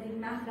انجام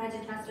بدید مخرج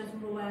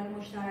کسرتون رو باید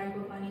مشترک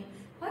بکنید.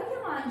 کاری که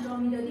ما انجام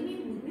میدادیم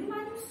این بود،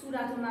 میومدیم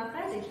صورت و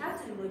مخرج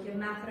کسری رو که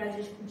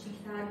مخرجش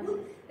کوچیک‌تر بود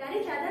در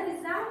یک عدد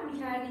ضرب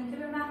میکردیم که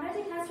به مخرج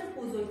کسر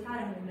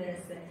بزرگترمون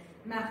برسه.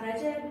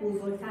 مخرج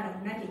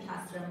بزرگترمون، نه که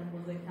کسرمون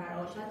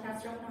بزرگتره، شاید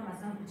کسرمون هم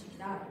مثلا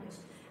کوچیک‌تر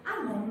بشه.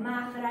 اما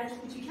مخرج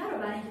کوچیک‌تر رو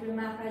برای اینکه به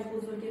مخرج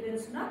بزرگه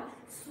برسونم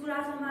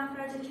صورت و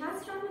مخرج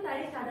کسرم رو در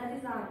یک عددی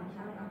ضرب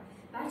می‌کردم.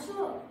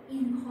 بچه‌ها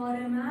این کار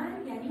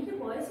من یعنی که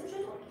باعث می‌شد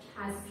اون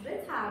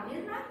کسره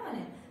تغییر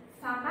نکنه،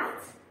 فقط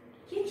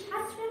که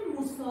کسر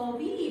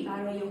مساوی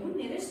برای اون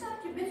نوشتم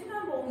که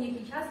بتونم با اون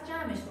یکی کسر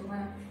جمعش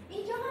بکنم.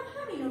 اینجا هم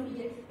همینو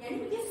میگه،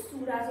 یعنی میگه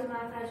صورت و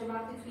مخرج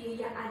وقتی توی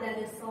یه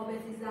عدد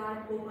ثابتی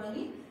ضرب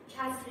بکنید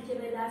کسری که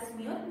به دست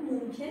میاد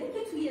ممکنه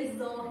که توی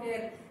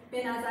ظاهر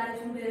به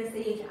نظرتون برسه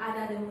یک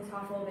عدد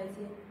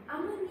متفاوتی،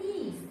 اما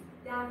نیست.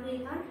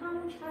 دقیقاً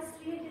همون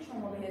کسریه که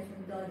شما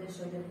بهتون داده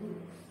شده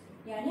بود.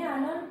 یعنی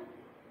الان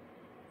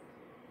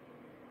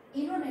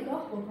این رو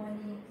نگاه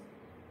بکنید،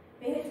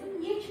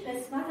 بهتون یک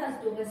قسمت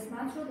از دو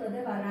قسمت رو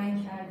داده و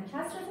رنگ کرده.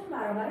 کسرتون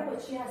برابر با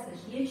چی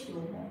هستش؟ یک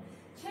دوم.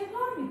 چه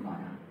کار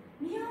میکنم؟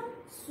 میام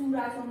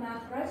صورت و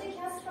مخرج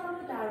کسرم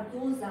رو در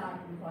دو ضرب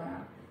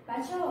میکنم.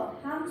 بچه‌ها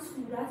هم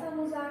صورتم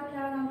رو ضرب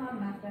کردم هم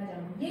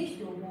مخرجم رو. یک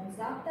دوم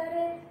ضرب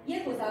در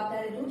یک رو ضرب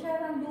در دو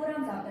کردم،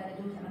 دورم ضرب در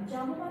دو کردم،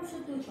 جوابم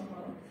شد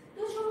 2/4.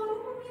 2/4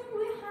 رو میام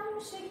روی همون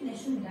شکل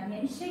نشون میدم،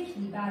 یعنی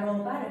شکلی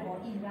برابر با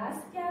این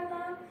رسم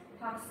کردم،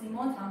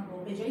 تقسیماتم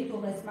رو به جای 2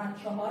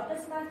 قسمت 4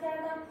 قسمت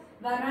کردم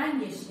و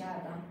رنگش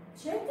کردم.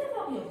 چه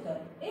اتفاقی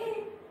افتاد؟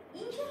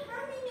 این که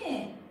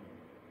همینه.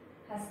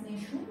 پس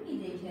نشون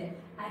میده که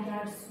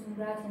اگر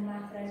صورت و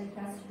مخرج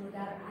کسر رو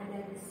در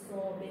عدد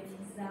ثابتی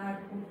ضرب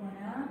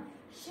بکنم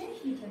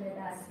شکلی که به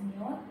دست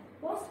میاد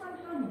باز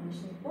هم همون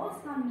میشه. باز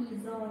هم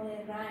میزان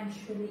رنگ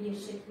شده یه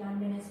شکلم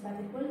به نسبت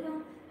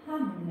کلم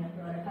همون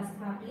مقداره، پس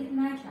تغییر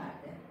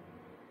نکرده.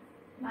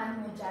 من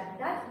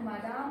مجدد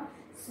اومدم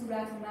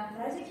صورت و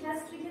مخرج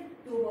کسری که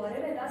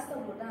دوباره به دست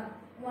آوردم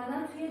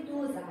اومدم توی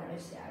 2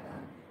 ضربش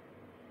کردم.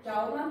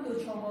 جوابم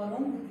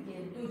 2/4 بود دیگه.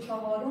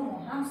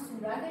 2/4 هم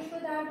صورتش رو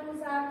در 2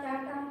 ضرب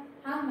کردم،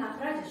 هم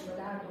مخرجش رو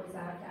در 2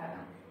 ضرب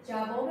کردم.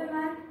 جواب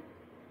من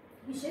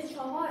میشه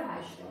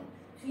 4/8.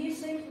 توی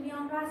شکل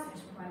میام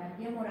رسمش میکنم.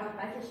 یه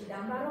مربع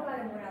کشیدم برابر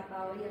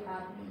مربع‌های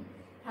قبلی،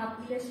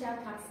 تبدیلش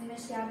کردم،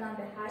 تقسیمش کردم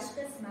به 8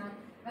 قسمت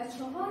و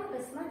 4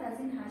 قسمت از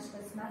این 8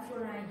 قسمت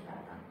رو رنگ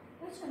کردم.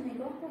 بچه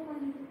نگاه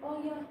بکنید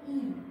آیا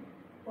این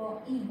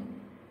با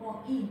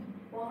این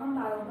با هم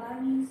برابر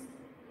نیست؟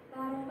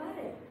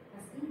 برابره.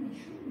 پس این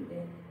نشون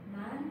میده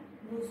من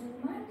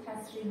لزوما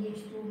کسر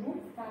 1/2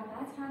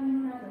 فقط همینو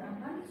ندارم،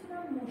 من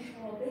میتونم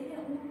مشابه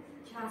اون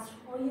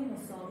کسرهای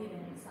مساوی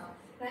بنویسم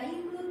و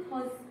این رو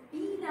تا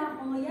بی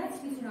نهایت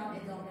میتونم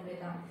ادامه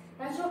بدم.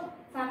 بچه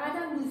فقط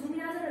هم لزومی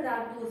نداره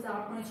در 2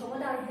 ضرب کنید، شما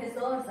در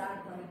 1000 ضرب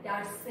کنید،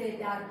 در 3،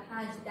 در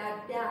 5، در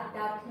 10،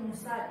 در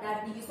 500،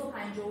 در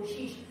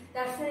 256،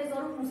 در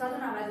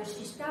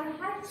 3596، در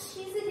هر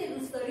چیزی که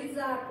دوست دارید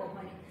ضرب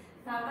بکنید.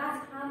 فقط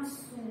هم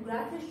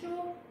صورتش رو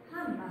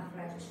هم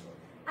مخرجش رو.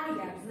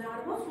 اگر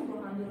ضرباتون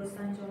رو هم درست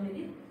انجام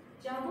بدید،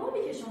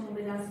 جوابی که شما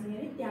به دست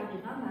میارید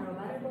دقیقاً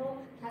برابر با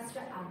کسر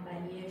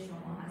اولیه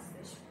شما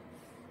هستش.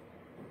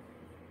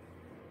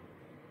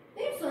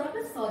 بریم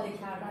سراغ ساده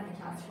کردن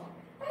کسرها.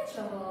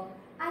 بچه‌ها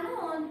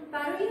الان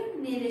برای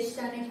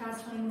نوشتن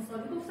کسرهای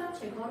مساوی گفتم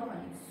چه کار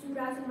کنیم؟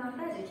 صورت و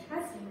مخرج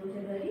کسری رو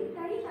که دارید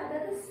در یک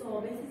عدد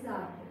ثابتی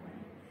ضرب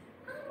کنید.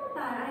 اما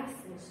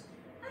برعکسش،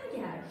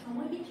 اگر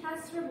شما یک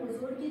کسر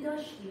بزرگی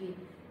داشتید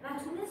و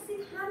تونستید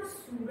هم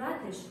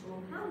صورتش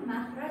رو هم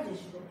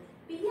مخرجش رو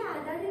به یه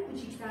عدد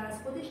کوچکتر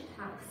از خودش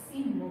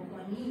تقسیم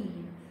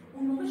بکنید،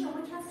 اون موقع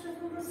شما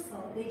کسرتون رو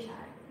ساده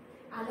کردید.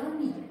 الان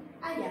میگه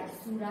اگر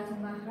صورت و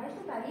مخرج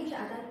رو برای یک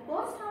عدد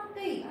باز هم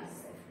غیر از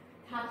 0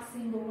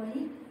 تقسیم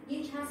بکنید،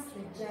 یک کسر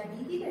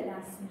جدیدی به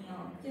دست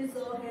میاد که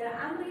ظاهر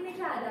امر اینه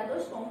که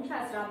عدداش با اون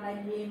کسر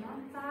اولیه من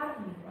فرق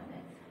میکنه.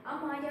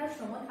 اما اگر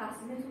شما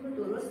تقسیمتون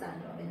رو درست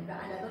انجام بدید و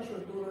عدداش رو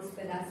درست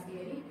به دست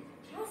بیارید،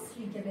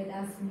 کسری که به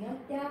دست میاد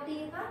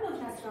دقیقاً با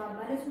کسر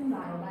اولتون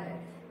برابره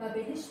و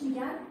بهش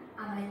میگن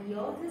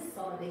عملیات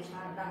ساده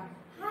کردن.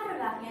 هر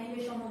وقت یعنی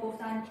به شما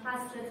گفتن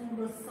کسرتون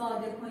رو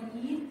ساده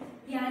کنید،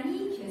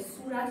 یعنی که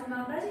صورت و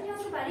مخرج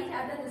کسر رو برای یک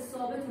عدد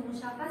ثابت و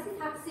مشخصی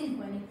تقسیم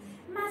کنید.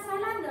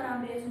 مثلا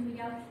دارم بهتون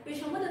میگم به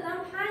شما دادم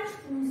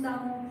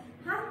 5/15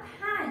 هم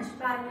 5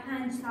 بر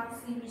 5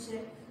 تقسیم میشه،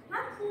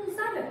 هم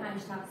 15 به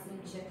 5 تقسیم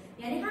میشه.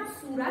 یعنی هم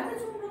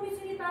صورتتون رو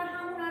میتونید بر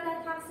همون عدد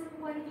تقسیم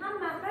کنید، هم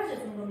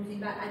مخرجتون رو میتونید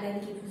بر عددی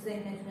که تو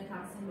ذهنتون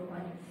تقسیم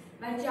بکنید.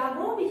 و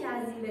جوابی که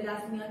از این به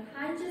دست میاد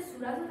 5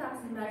 صورت رو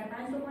تقسیم بر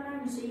 5 بکنم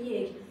میشه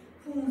 1،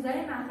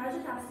 15 مخرج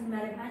رو تقسیم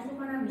بر 5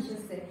 بکنم میشه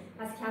 3.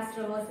 پس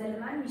کسر حاصل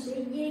من میشه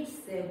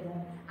 1/3.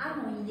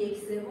 اما این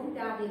 1/3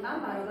 دقیقاً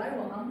برابر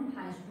با همون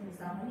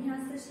 5/15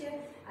 هستش که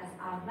از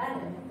اول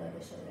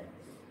داده شده.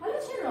 حالا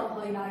چه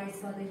راههایی برای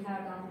ساده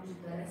کردن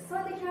وجود داره؟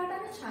 ساده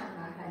کردن چند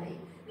مرحله‌ای.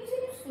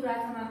 میتونیم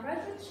صورت و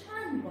مخرج رو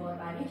چند بار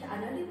برای یک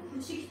عدد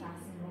کوچیک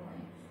تقسیم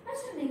بکنیم.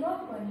 بچه نگاه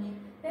کنید،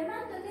 به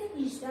من داده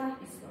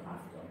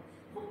 18/27.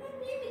 خب من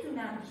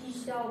نمیدونم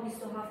 18 و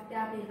 27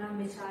 دقیقاً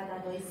به چه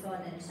عددهای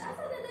ساده میشه. از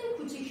عددهای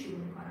کوچیک شروع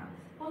میکنم.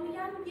 خب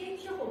میگم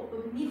یک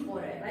خب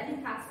میخوره،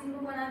 ولی تقسیم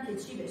بکنم که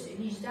چی بشه؟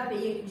 18 به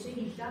 1 میشه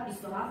 18،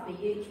 27 به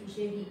 1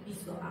 میشه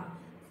 27.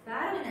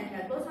 فرقی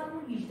نکرد، باز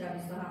همون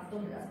 18/27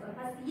 به دست داره.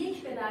 پس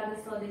 1 به درد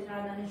ساده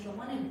کردن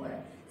شما نمیخوره.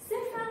 0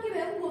 هم که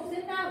بهمون گفته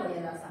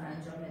نباید اصلا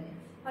انجام بدیم.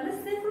 حالا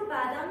 0 رو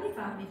بعداً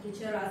میفهمید که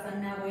چرا اصلا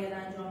نباید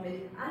انجام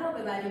بدید.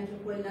 علاوه بر اینکه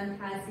کلاً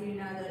تأثیری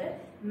نداره،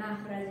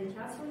 مخرج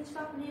کسر رو هیچ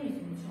وقت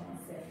نمیتونید شما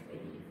 0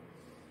 بگیرید.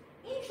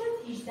 این شد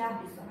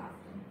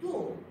 18/27.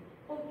 2.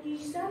 خب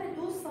 18 به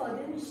 2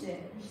 ساده میشه،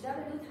 18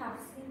 به 2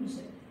 تقسیم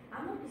میشه،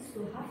 اما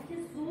 27 که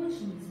زوج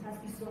نیست، پس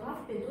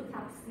 27 به 2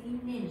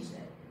 تقسیم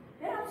نمیشه.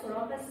 برم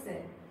سراغ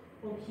 3.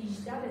 خب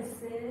 18 به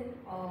 3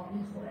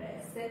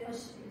 میخوره،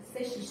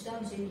 3 6 تا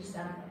میشه 18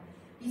 تا.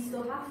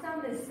 27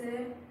 هم به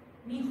 3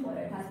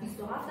 میخوره، پس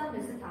 27 هم به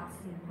 3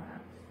 تقسیم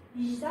میکنم.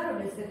 18 رو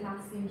به 3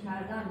 تقسیم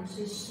کردم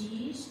میشه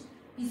 6،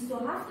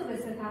 27 رو به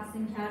 3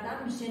 تقسیم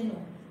کردم میشه 9.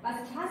 پس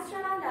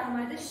کسر من در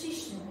اومده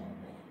 6/9.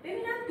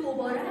 ببینم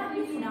دوباره هم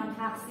میتونم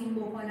تقسیم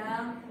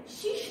بکنم.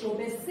 6 رو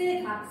به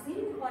 3 تقسیم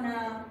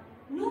میکنم،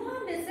 9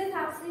 هم به 3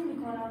 تقسیم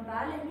میکنم.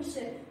 بله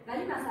میشه،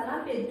 ولی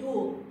مثلا به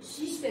 2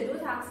 6 به 2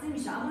 تقسیم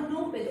میشه، اما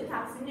 9 به 2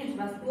 تقسیم نمیشه،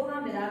 پس 2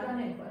 هم به دردم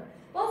نمیخوره.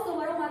 باز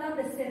دوباره اومدم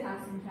به 3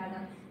 تقسیم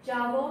کردم،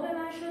 جواب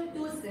من شد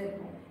 2/3.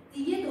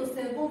 دیگه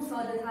 2/3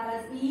 ساده تر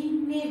از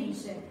این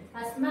نمیشه.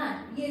 پس من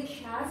یک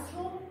کسر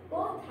رو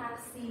با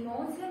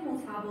تقسیمات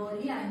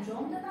متوالی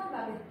انجام دادم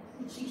و به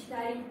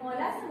کوچکترین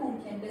حالت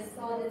ممکن، به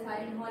ساده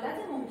ترین حالت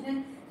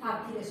ممکن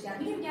تبدیلش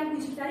کردم. میگم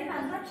کوچکترین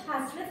منظورم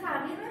کسر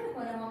تغییر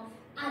نمیکنه، ما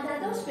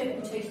عدداش به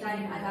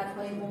کوچکترین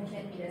عددهای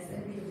ممکن میرسه.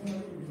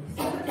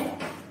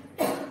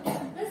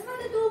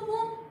 قسمت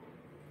دوم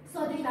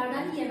ساده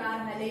کردن یه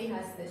مرحله‌ای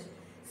هستش.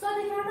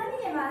 ساده کردن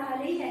یه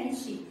مرحله یعنی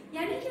چی؟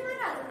 یعنی که من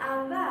از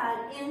اول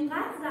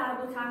اینقدر ضرب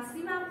و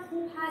تقسیمم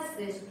خوب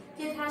هستش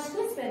که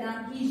تشخیص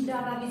بدم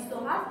 18 و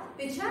 27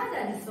 به چه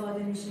عددی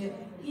ساده میشه.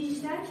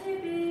 18 که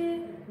به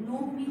 9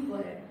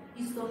 میخوره،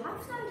 27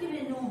 هم که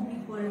به 9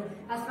 میخوره.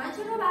 پس من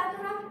چرا باید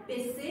برم به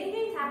 3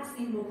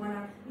 تقسیم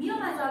بکنم؟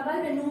 میام از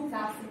اول به 9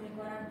 تقسیم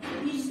میکنم.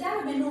 18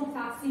 رو به 9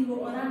 تقسیم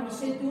بکنم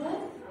میشه 2.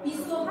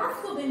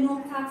 27 رو به 9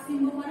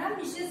 تقسیم بکنم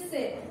میشه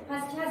 3.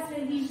 پس کسر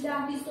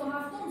 18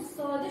 27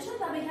 ساده شد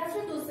و به کسر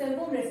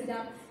 2/3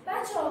 رسیدم.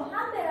 بچه‌ها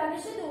هم به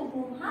روش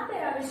دوم هم به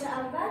روش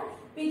اول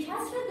به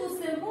کسر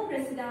 2/3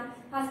 رسیدم.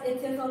 پس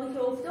اتفاقی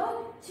که افتاد،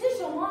 چه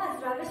شما از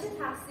روش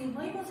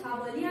تقسیم‌های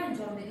متوالی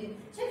انجام بدید،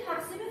 چه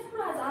تقسیمتون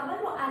رو از اول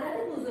با عدد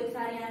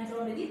بزرگتری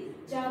انجام بدید،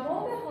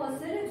 جواب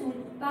حاصلتون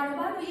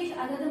برابر با یک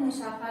عدد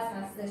مشخص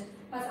هستش.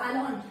 پس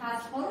الان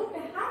کسرها رو به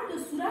هر دو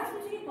صورت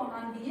میتونید با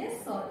هم دیگه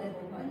ساده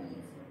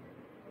بکنید.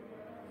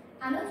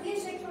 الان توی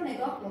شکل رو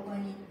نگاه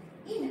بکنید.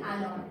 این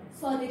الان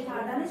ساده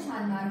کردن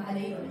چند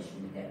مرحله‌ای رو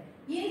نشون میده.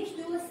 1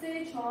 2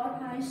 3 4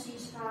 5 6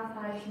 7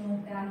 8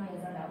 9 10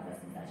 11 12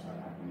 13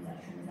 14 15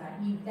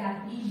 16 17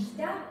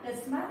 18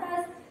 قسمت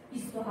از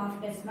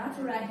 27 قسمت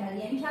رو رنگ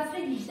کرده. یعنی کسر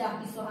 18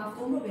 27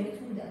 رو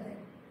بهتون داده.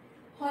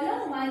 حالا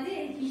اومده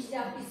 18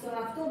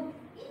 27 این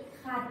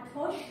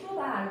خطاش رو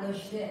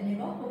برداشته.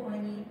 نگاه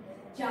بکنید.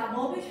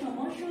 جواب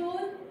شما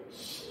شد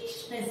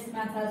 6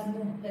 قسمت از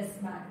 9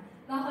 قسمت.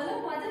 و حالا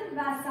اومده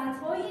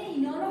وسط‌های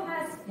اینا رو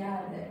حذف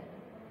کرده.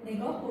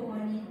 نگاه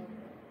بکنید.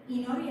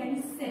 اینا رو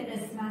یعنی 3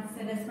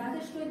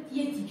 قسمتش رو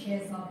یه تیکه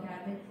حساب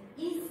کرده.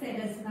 این 3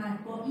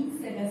 قسمت با این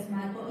 3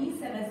 قسمت با این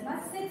 3 قسمت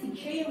 3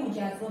 تیکه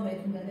مجزا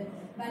بهتون داده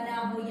و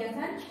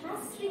نهایتاً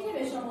کسری که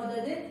به شما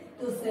داده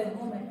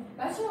 2/3.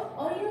 بچه‌ها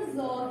آیا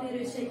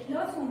ظاهر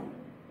شکلاتون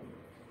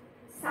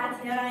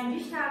سطح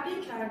رنگیش تغییر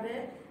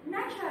کرده؟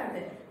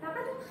 نکرده.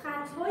 فقط اون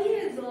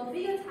خطهای اضافه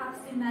یا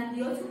تقسیم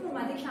بندیاتون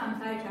اومده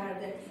کمتر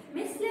کرده.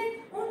 مثل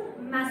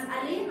اون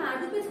مسئله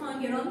مربوط به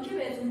تانگرامی که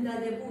بهتون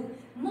داده بود.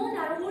 ما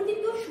در آوردیم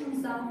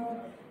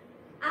 2/16.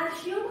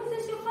 ارشیا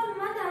گفتش که خانم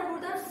من در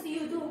آوردم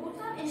 32.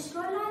 گفتم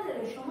اشکال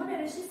نداره، شما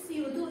نوشتی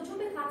 32 چون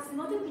به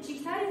تقسیمات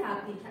کوچیکتری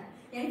تبدیل کرد.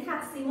 یعنی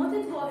تقسیمات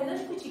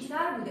واحداش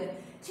کوچیکتر بوده.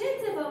 چه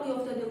اتفاقی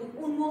افتاده بود؟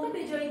 اون موقع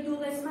به جای 2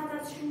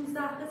 قسمت از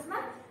 16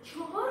 قسمت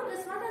 4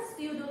 قسمت از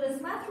 32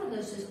 قسمت رو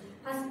داشتش.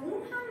 پس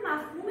اون هم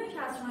مفهوم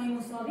کسرهای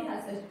مساوی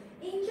هستش.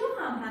 اینجا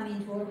هم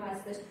همینطور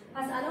هستش.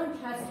 پس الان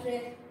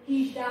کسر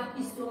 18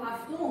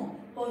 27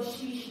 با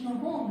 6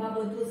 نهم و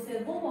با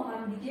 2/3 با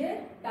هم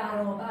دیگه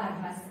برابر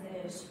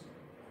هستش.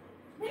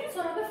 بریم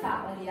سراغ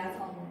فعالیت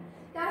هامون.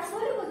 در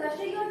سال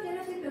گذشته یاد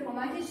گرفتید به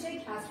کمک شکل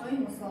کسرهای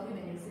مساوی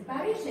بنویسید.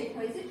 برای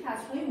شکل‌های زیر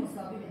کسرهای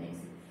مساوی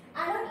بنویسید.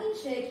 الان این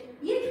شکل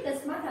یک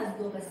قسمت از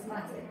 2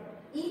 قسمته.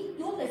 این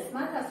 2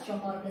 قسمت از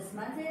 4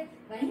 قسمته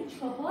و این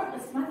 4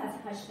 قسمت از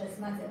 8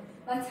 قسمته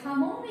و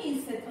تمام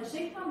این 3 تا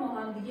شکل هم با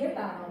هم دیگه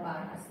برابر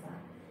هستن.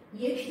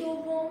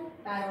 1/2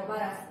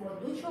 برابر است با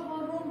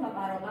 2/4 و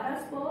برابر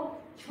است با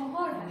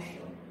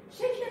 4/8.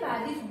 شکل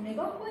بعدیتون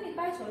نگاه کنید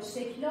بچه‌ها،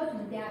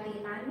 شکلاتون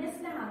دقیقاً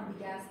مثل هم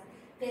دیگه است.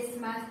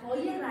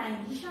 قسمت‌های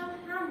رنگیش هم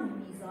همون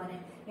میزانه.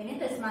 یعنی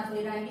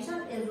قسمت‌های رنگیش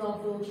هم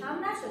اضافه و کم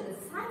نشده.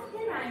 سطح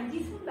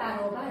رنگیتون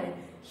برابره.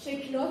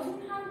 شکلاتون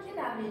هم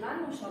که دقیقاً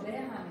مشابه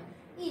همه.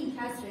 این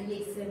کسر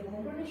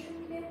 1/3 رو نشون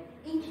میده،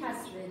 این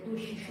کسر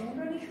 2/6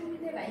 رو نشون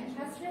میده و این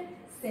کسر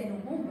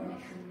 3/9 رو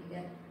نشون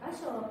میده.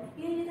 بچه‌ها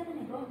بیاید یه دقیقه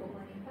نگاه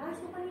بکنید. فرض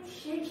بکنید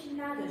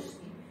شکل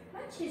نداشتیم.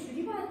 من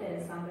چجوری باید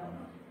برسم به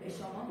اونا؟ به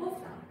شما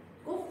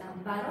گفتم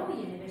برای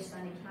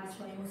نوشتن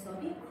کسرهای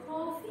مساوی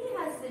کافی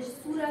هستش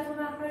صورت و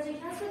مخرج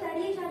کسر رو در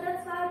یک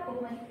عدد ضرب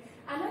بکنید.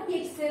 الان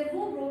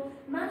 1/3 رو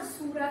من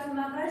صورت و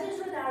مخرجش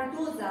رو در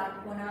 2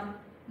 ضرب کنم.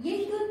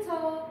 1 2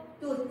 تا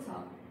 2 تا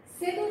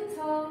 3 2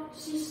 تا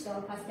 6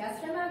 تا. پس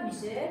کسر من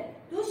میشه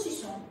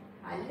 2/6.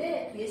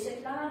 حله توی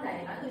شکل هم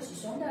دقیقاً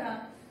 2/6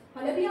 دارم.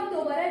 حالا بیام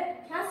دوباره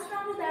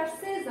کسرم رو در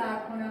 3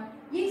 ضرب کنم.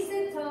 1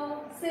 3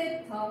 تا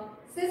 3 تا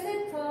 3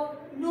 تا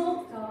 9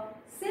 تا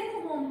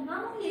 3/9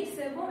 همون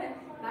 1/3.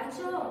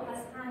 بچه‌ها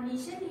پس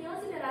همیشه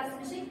نیازی به رسم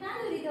شکل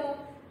ندارید.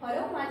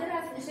 حالا اومده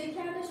رسم شکل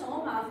کرده شما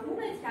مفهوم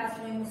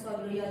کسرهای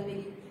مساوی رو یاد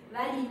بگیرید،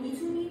 ولی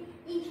میتونید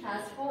این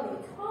کسرها رو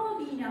تا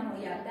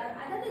بی‌نهایت در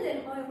عدد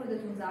دلخواه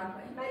خودتون ضرب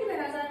کنید. ولی به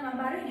نظر من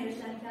برای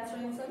نوشتن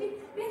کسرهای مساوی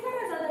بهتر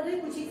از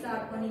عددهای کوچیک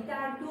ضرب کنید.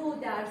 در 2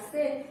 در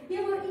 3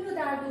 یه بار اینو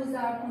در 2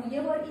 ضرب کن،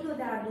 یه بار اینو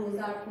در 2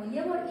 ضرب کن،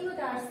 یه بار اینو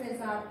در 3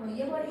 ضرب کن،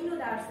 یه بار اینو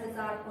در 3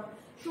 ضرب کن.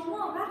 شما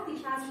وقتی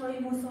کسرهای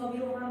مساوی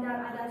رو هم در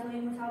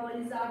عددهای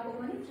متوالی ضرب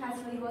کنید،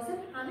 کسرهای حاصل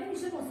همه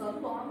میشه مساوی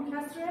با همون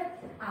کسر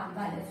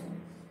اولتون.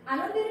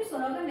 الان بریم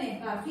سراغ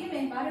محور. توی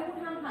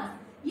محورمون هم هست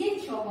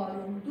 1/4،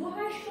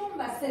 2/8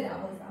 و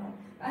 3/12.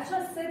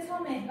 بچه‌ها 3 تا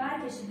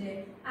محور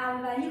کشیده.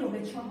 اولی رو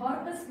به 4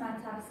 قسمت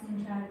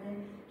تقسیم کرده،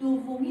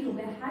 دومی رو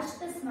به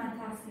 8 قسمت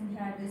تقسیم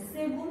کرده،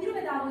 سومی رو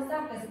به 12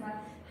 قسمت.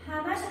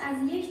 همش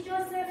از یک جا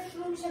صفر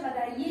شروع میشه و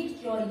در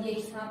یک جا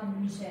یک تموم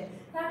میشه.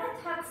 فقط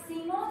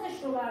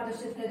تقسیماتش رو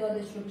برداشته،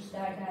 تعدادش رو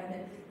بیشتر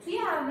کرده. توی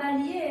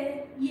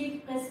اولیه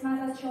یک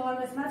قسمت از 4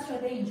 قسمت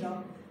شده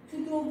اینجا. تو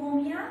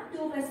دومی هم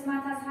 2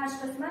 قسمت از 8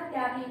 قسمت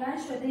دقیقاً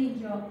شده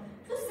اینجا.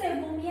 تو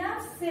سومی هم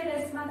 3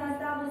 قسمت از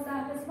 12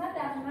 قسمت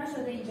دقیقاً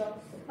شده اینجا.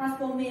 پس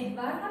با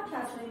محور هم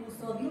کسرهای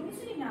مساوی رو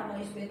میتونیم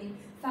نمایش بدیم.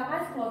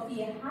 فقط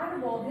کافیه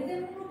هر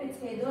واحدمون رو به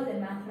تعداد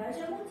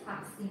مخرجمون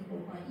تقسیم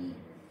بکنیم.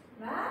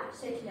 و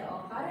شکل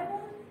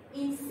آخرمون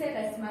این 3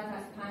 قسمت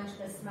از 5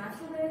 قسمت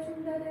رو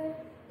بهتون داده،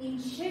 این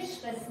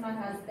 6 قسمت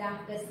از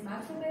 10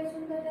 قسمت رو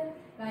بهتون داده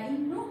و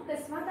این 9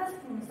 قسمت از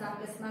 15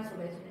 قسمت رو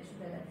بهتون نشون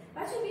داده.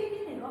 بچه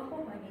بیایید نگاه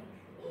بکنید.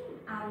 این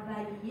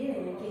اولیه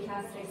که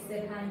کسرش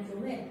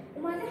 3/5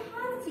 اومده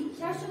هر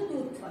تیکش رو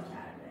 2 تا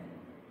کرده.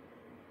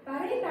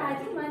 برای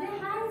بعدی اومده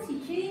هر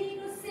تیکه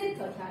اینو 3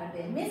 تا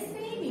کرده. مثل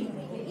این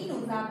میمونه که اینو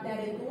ضرب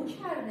در 2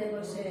 کرده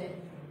باشه،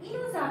 اینو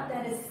ضرب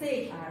در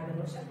 3 کرده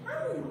باشه.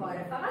 همون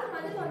کاره، فقط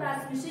اومده با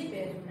رسم شکل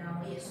بهتون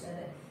نمایش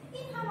داده.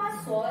 این هم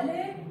از سوال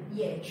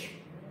 1.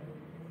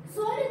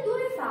 سوال 2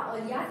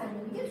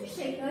 فعالیتمون میگه تو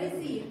شکل‌های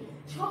زیر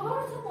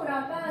 4 تا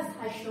مربع از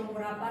 8 تا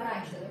مربع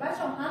رنگ شده.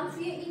 بچه‌ها هم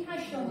توی این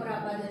 8 تا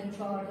مربع داریم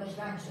 4 تاش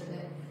رنگ شده،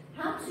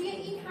 هم توی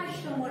این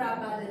 8 تا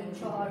مربع داریم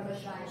 4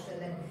 تاش رنگ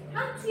شده،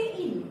 هم توی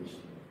این یک.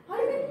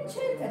 حالا ببینید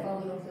چه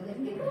اتفاقی افتاده.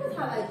 میگه با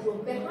توجه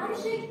به هر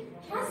شکل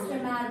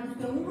کسر مربوط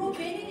به اون رو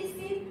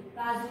بنویسید و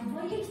از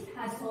اونها یک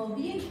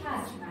تساوی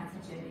کسر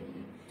نتیجه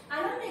بگیرید.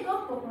 الان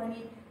نگاه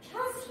بکنید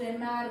کسر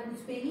مربوط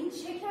به این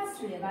چه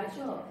کسریه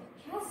بچه‌ها؟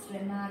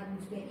 کسر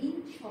مربوط به این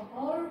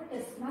 4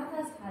 قسمت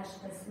از 8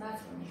 قسمت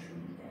رو نشون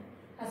میده.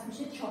 پس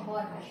میشه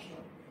 4/8.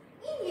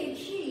 این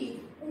یکی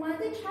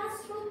اومده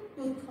کسر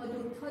رو 2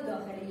 تا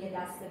داخل یه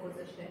دسته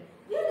گذاشته.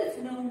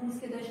 یادتونه اون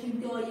روز که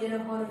داشتیم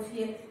دایره ها رو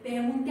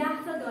بهمون 10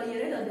 تا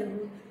دایره داده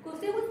بود،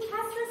 گفته بود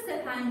کسر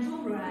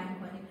 3/5 رو رنگ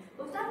کنید.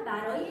 گفتم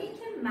برای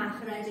اینکه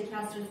مخرج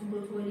کسرتون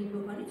رو تولید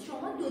بکنید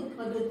شما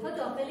 2 تا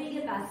داخل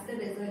یه بسته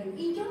بذارید.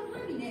 اینجا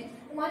همینه،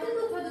 اومده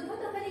 2 تا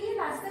داخل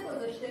یه بسته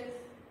گذاشته.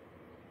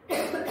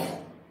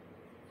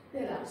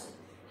 ببخشید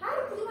هر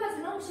کدوم از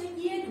اینا میشه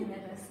یه دونه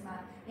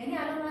قسمت. یعنی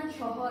الان من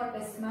 4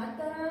 قسمت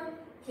دارم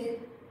که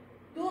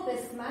 2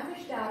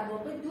 قسمتش در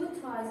واقع 2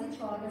 تا از این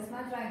 4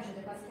 قسمت رنگ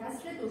شده. پس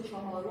کسر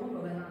 2/4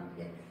 رو به من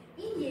میده.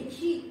 این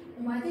یکی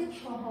اومده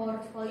 4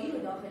 تایی رو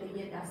داخل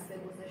یه دسته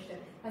گذاشته.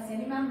 پس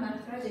یعنی من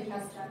مخرج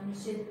کسرم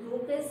میشه 2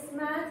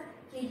 قسمت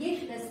که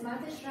 1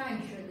 قسمتش رنگ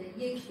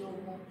شده،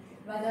 1/2.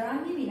 و دارم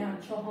میبینم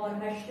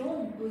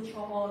 4/8،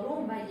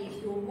 2/4 و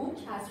 1/2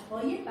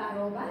 کسرهای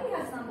برابری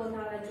هستن با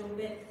توجه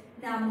به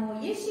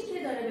نمایشی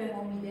که داره به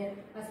ما میده.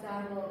 پس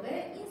در واقع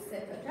این 3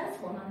 تا کسر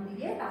با هم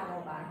دیگه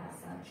برابر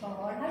هستن.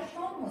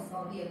 4/8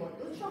 مساویه با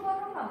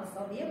 2/4 و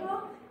مساویه با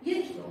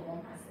 1/2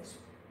 هستش.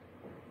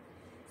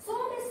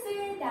 سوال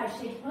 3 در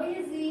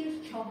شکل‌های زیر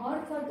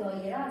 4 تا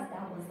دایره از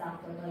 12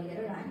 تا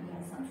دایره رنگی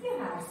هستن. توی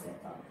هر 3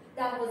 تا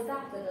 12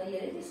 تا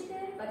دایره کشیده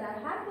و در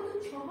هر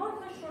کدوم 4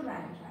 تاش رو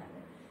رنگ کرده.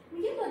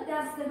 میگه با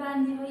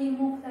دسته‌بندی‌های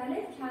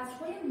مختلف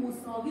کسرهای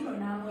مساوی رو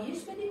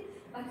نمایش بدید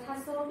و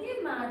تساوی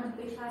مربوط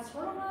به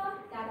کسرها رو هم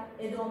در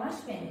ادامهش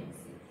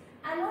بنویسید.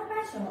 الان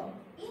بچه‌ها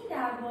این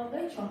در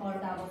واقع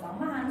 4/12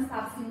 من هنوز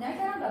تقسیم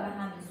نکردم و به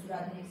همین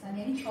صورت می‌نویسم.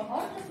 یعنی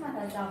 4 قسمت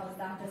از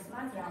 12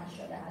 قسمت رنگ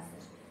شده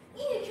هستش.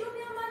 این یکی رو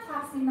میام من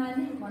تقسیم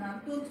بندی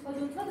می‌کنم. 2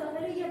 تا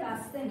داخل یه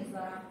بسته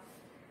میذارم.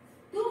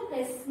 2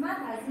 قسمت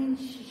از این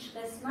 6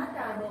 قسمت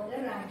در واقع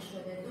رنگ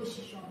شده،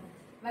 2/6.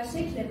 و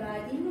شکل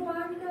بعدی رو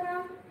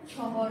برمی‌دارم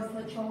 4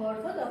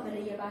 تا داخل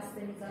یه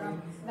بسته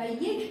میذارم و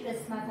 1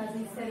 قسمت از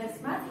این 3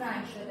 قسمت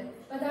رنگ شده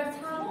و در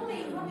تمام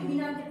اینها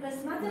میبینم که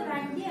قسمت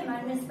رنگی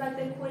من نسبت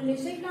به کل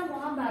شکلم با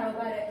هم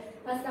برابره.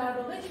 پس در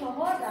واقع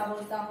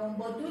 4/12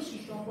 با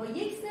 2/6 با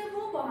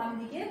 1/3 با هم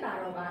دیگه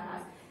برابر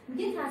هست.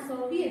 میگه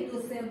تساوی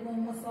 2/3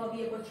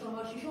 مساویه با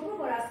 4/6 رو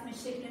با رسم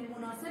شکل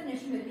مناسب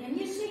نشون بده. یعنی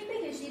یه شکل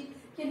بکشید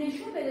که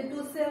نشون بده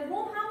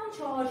 2/3 همون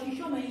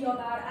 4/6 یا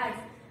برعکس.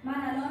 من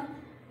الان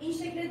این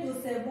شکل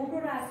 2/3 رو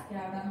رسم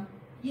کردم.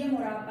 یه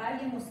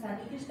مربع یه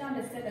مستطیل کشیدم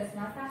به 3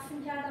 قسمت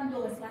تقسیم کردم،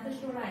 2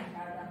 قسمتش رو رنگ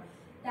کردم.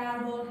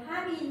 در واقع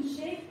همین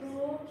شکل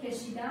رو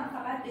کشیدم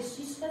فقط به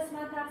 6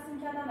 قسمت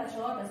تقسیم کردم و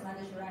 4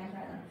 قسمتش رو رنگ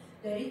کردم.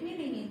 دارید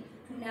می‌بینید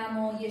تو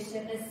نمایش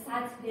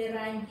سطح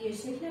رنگی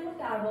شکلمون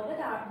در واقع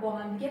با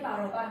هم دیگه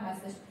برابر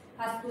هستش.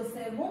 پس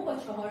 2/3 با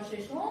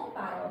 4/6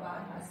 برابر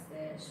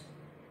هستش.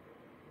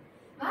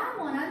 و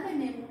مانند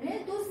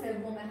نمونه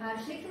 2/3 هر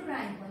شکل رو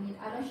رنگ کنید.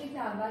 الان شکل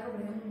اول رو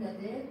بهمون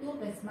داده، 2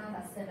 قسمت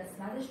از 3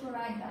 قسمتش رو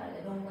رنگ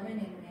کرده. به عنوان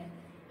نمونه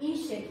این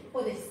شکل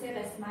خودش 3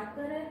 قسمت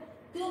داره،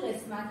 2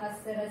 قسمت از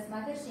 3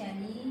 قسمتش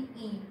یعنی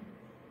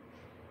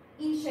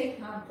این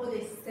شکل هم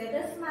خودش 3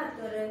 قسمت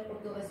داره.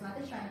 خب 2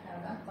 قسمتش رنگ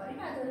کردن کاری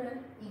نداره.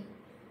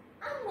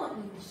 اما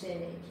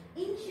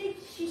این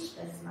شکل 6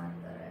 قسمت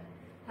داره.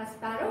 پس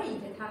برای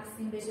اینکه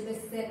تقسیم بشه به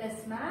 3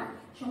 قسمت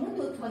شما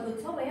 2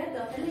 تا باید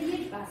داخل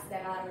یک بسته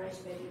قرارش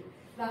بدید.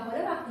 و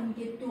حالا وقتی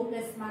میگه 2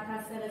 قسمت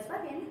از 3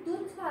 قسمت یعنی 2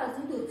 تا از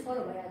اون 2 تا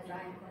رو باید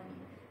رنگ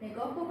کنید.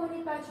 نگاه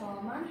بکنید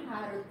بچه‌ها، من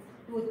هر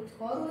 2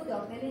 تا رو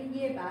داخل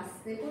یه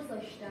بسته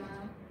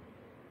گذاشتم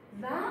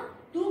و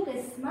 2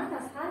 قسمت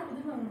از هر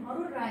کدوم اونها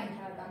رو رنگ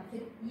کردم که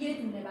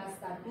یه دونه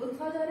بستر 2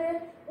 تا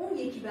داره، اون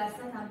یکی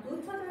بستر هم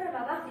 2 تا داره و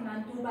وقتی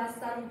من 2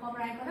 بستر رو میخوام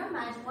رنگ کنم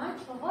مجموعاً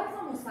 4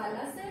 تا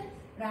مثلث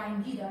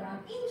رنگی دارم.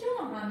 اینجا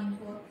هم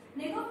همینطور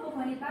نگاه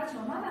بکنید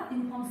بچه‌ها، من وقتی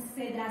میخوام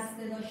 3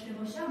 دسته داشته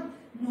باشم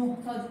 9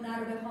 تا دونه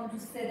رو بخوام تو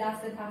 3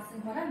 دسته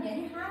تقسیم کنم،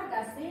 یعنی هر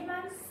دسته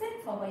من 3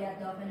 تا باید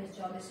داخلش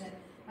جا بشه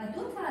و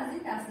 2 تا از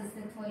این دسته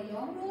 3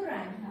 تاییام رو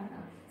رنگ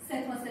کردم.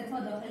 3 تا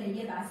داخل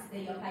یه بسته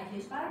یا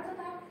پکیج قرار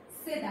دادم.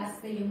 3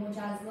 دسته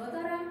مجزا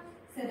دارم.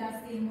 3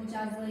 دسته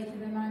مجزایی که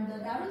به من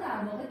داده رو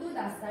در واقع 2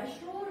 دسته‌اش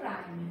رو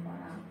رنگ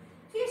می‌کنم.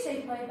 توی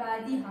شکل‌های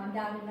بعدی هم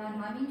دقیقاً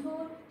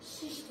همینطور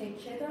 6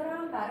 تکه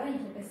دارم برای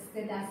اینکه به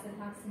 3 دسته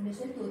تقسیم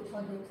بشه 2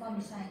 تا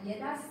میشن یه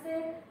دسته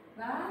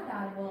و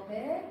در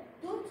واقع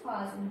 2 تا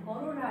از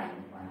اونها رو رنگ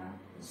می‌کنم.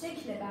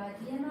 شکل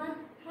بعدی من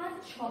هر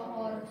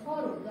 4 تا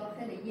رو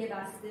داخل یه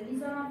بسته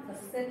میذارم تا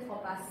 3 تا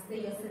بسته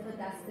یا 3 تا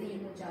دسته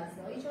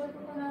مجزا ایجاد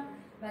بکنم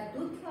و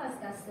 2 تا از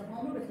دسته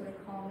هامو به طور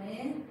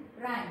کامل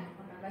رنگ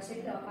کنم و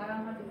شکل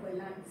آخرم هم که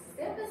کلاً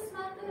 3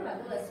 قسمت داره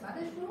و 2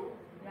 قسمتش رو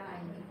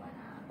رنگ میکنم.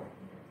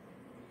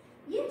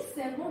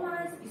 1/3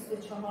 از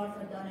 24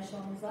 تا دانش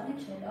آموزان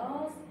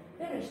کلاس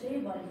به رشته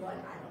والیبال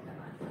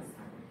علاقه‌مند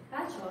هستن.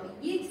 بچه‌ها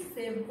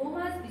 1/3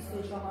 از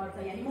 24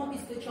 تا، یعنی ما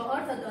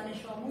 24 تا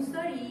دانش آموز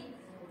داریم،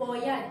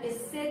 باید به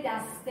 3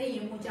 دسته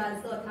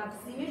مجزا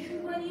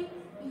تقسیمشون کنیم.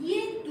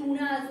 یه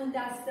دونه از اون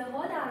دسته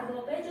ها در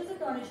واقع جزو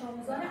دانش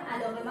آموزان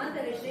علاقه‌مند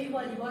به رشته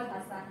والیبال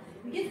هستن.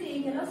 میگه توی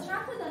این کلاس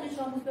چند تا دانش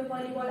آموز به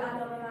والیبال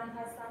علاقه‌مند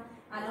هستن؟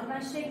 الان من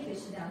شکل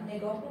کشیدم،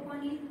 نگاه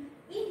بکنید.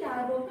 این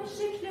در واقع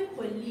شکل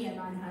کلی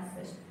من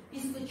هستش.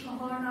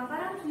 24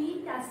 نفرم توی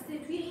این دسته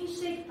توی این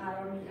شکل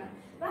قرار میگیرن.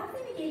 وقتی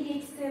میگه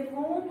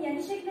 1/3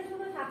 یعنی شکلتون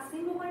رو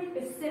تقسیم بکنید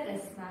به 3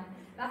 قسمت.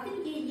 وقتی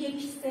میگه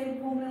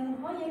 1/3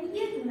 اونها یعنی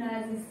یه دونه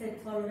از این 3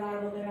 تا رو در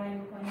واقع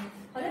رنگ می‌کنید.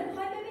 حالا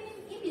می‌خواید ببینید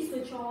این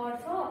 24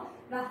 تا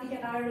وقتی که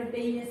قراره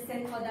بین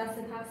 3 تا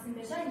دسته تقسیم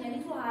بشن،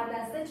 یعنی تو هر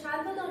دسته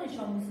چند تا دانش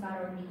آموز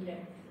قرار میگیره.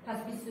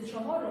 پس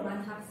 24 رو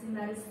من تقسیم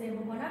بر 3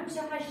 بکنم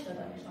میشه 8 تا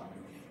دانش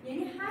آموز.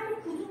 یعنی هر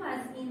کدوم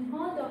از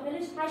اینها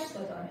داخلش 8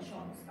 تا دانش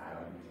آموز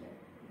قرار میگیره.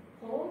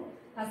 خب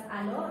پس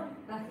الان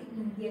وقتی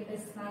این یه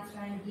قسمت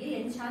رنگیه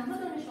یعنی چند تا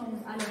دانش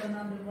آموز علاوه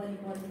من به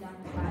والیبال بودن؟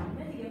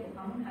 معلومه دیگه، خب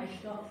همون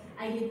 8 تا.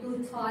 اگه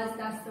 2 تا از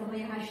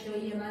دسته‌های 8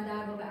 تایی من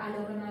در واقع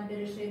علاوه من به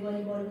رشته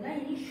والیبال بودن،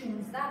 یعنی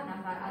 16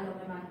 نفر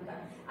علاوه من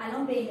بودن.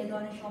 الان بین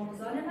دانش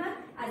آموزان من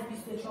از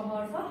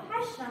 24 تا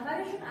 8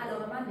 نفرشون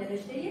علاوه من به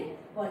رشته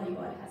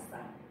والیبال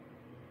هستن.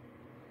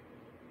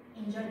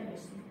 اینجا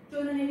نوشتیم.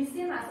 جلو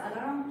نویسی مسئله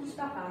رو هم هیچ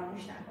وقت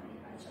فراموش نکنید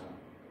بچه‌ها.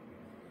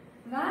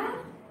 و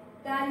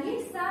در یک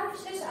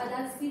ظرف 6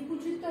 عدد سیب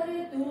وجود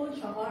داره، 2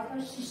 4 تا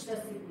 6 تا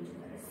سیب وجود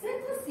داره. 3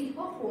 تا سیب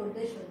ها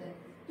خورده شده.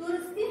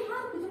 درستی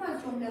هر کدوم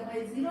از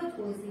جمله‌های زیر رو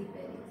توضیح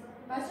بدید.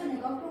 بچه‌ها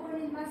نگاه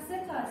بکنید، من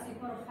 3 تا از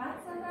سیب ها رو خط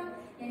زدم،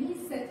 یعنی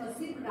 3 تا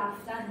سیب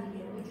رفتن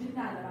دیگه، وجود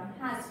ندارن،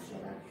 حذف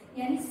شدن.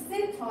 یعنی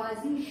 3 تا از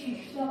این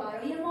 6 تا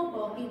برای ما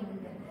باقی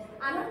مونده.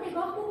 الان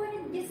نگاه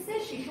بکنید، یه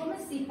 3/6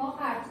 سیب ها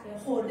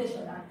خورده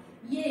شدن.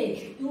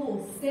 1 2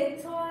 3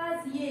 تا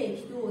از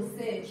 1 2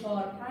 3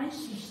 4 5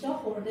 6 تا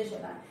خورده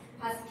شدن.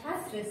 پس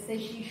کسر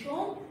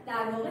 3/6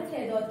 در واقع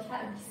تعداد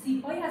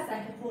سیب‌هایی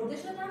هستن که خورده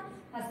شدن،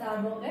 پس در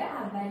واقع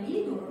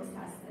اولی درست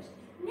هستش.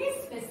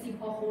 نصف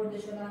سیب‌ها خورده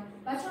شدن.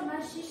 بچه‌ها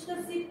من 6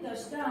 تا سیب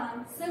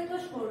داشتم، 3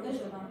 تاش خورده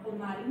شدن. خب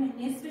معلومه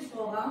نصفش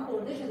واقعا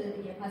خورده شده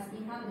دیگه، پس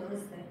این هم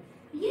درسته.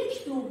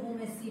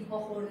 1/2 سیب‌ها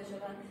خورده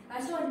شدن.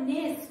 بچه‌ها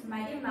نصف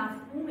مگه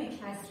مفهوم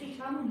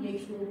کسریش همون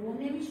 1/2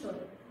 نمیشد؟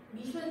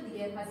 میشد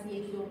دیگه، پس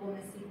 1/2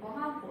 سیب‌ها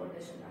هم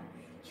خورده شدن.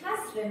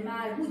 کسر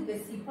مربوط به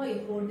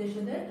سیب‌های خورده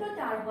شده را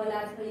در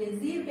حالت‌های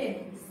زیر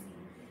بنویسید.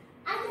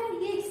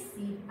 اگر یک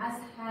سیب از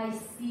 8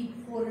 سیب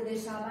خورده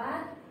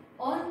شود،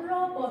 آن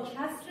را با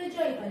کسر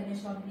جایگانی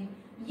نشان بدیم.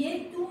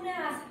 1 دونه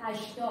از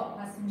 8 تا،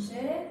 پس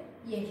میشه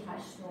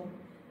 1/8.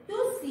 2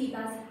 سیب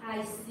از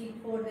 8 سیب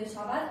خورده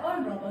شود،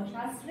 آن را با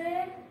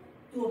کسر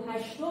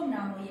 2/8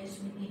 نمایش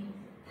میدیم.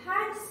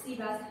 5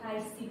 سیب از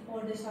 8 سیب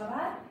خورده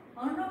شود،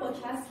 آن را با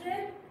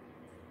کسر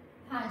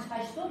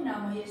 5/8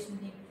 نمایش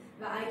میدیم.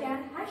 و اگر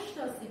 8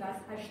 تا سیب از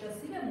 8 تا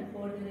سیبمون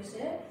خورده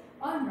بشه،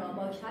 آن را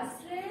با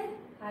کسر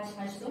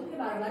 8/8 که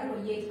برابر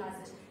با 1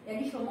 هستش.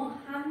 یعنی شما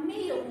همه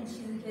اون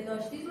چیزی که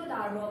داشتید رو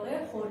در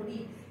واقع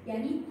خوردید،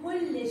 یعنی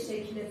کل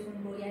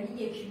شکلتون رو، یعنی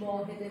یک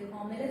واحد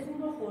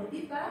کاملتون رو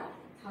خوردید و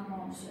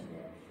تمام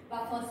شده. و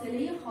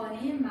فاصله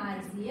خانه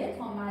مرزیه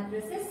تا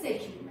مدرسه 3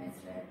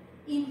 کیلومتره.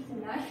 این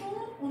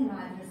خونه‌شون، اون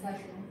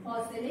مدرسه‌شون.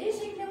 فاصله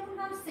شکلمون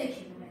هم 3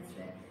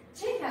 کیلومتره.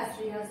 چه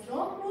کسری از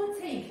راه رو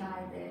طی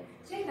کرده؟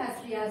 چه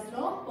کسری از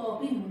راه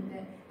باقی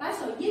مونده؟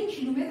 بچه‌ها 1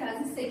 کیلومتر از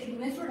این 3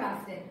 کیلومتر رو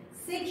رفته.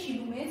 3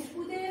 کیلومتر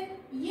بوده،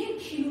 1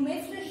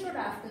 کیلومترش رو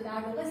رفته.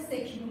 در واقع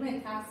 3 کیلومتر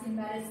تقسیم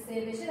بر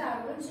 3 بشه، در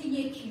واقع میشه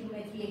 1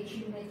 کیلومتر، 1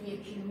 کیلومتر،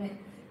 1 کیلومتر.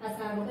 پس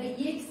در واقع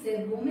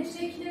 1/3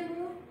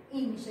 شکلمون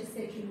این میشه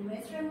 3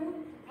 کیلومترمون،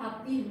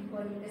 تبدیل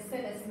میکنیم به 3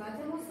 قسمت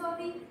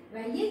مساوی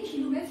و 1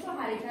 کیلومتر رو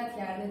حرکت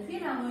کرده. توی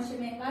نمایش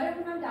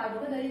محورمون هم در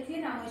واقع داریم،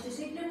 توی نمایش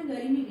شکلمون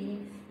داریم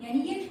میبینیم، یعنی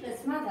 1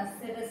 قسمت از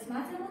 3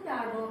 قسمتمون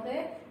در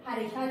واقع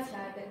حرکت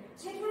کرده.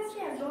 چه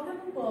کسری از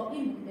راهمون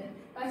باقی مونده؟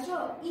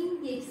 بچه‌ها این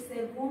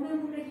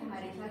 1/3 که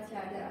حرکت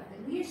کرده رفته.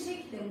 روی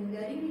شکلمون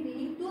داریم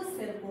میبینیم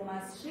 2/3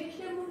 از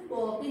شکلمون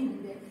باقی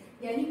مونده،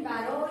 یعنی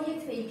برای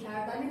طی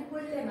کردن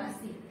کل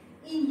مسیر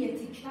این یه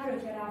تیکه رو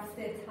که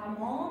رفته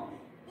تمام،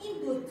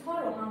 این دوتا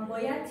رو هم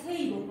باید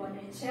طی بکنه.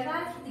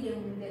 چقدر دیگه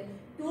مونده؟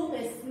 2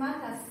 قسمت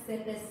از 3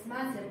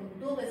 قسمتمون،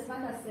 2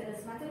 قسمت از 3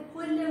 قسمت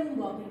کلمون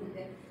باقی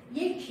مونده.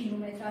 1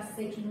 کیلومتر از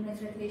 3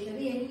 کیلومتر طی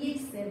شده، یعنی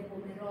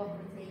 1/3 راه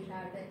رو طی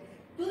کرده.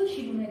 2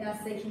 کیلومتر از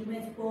 3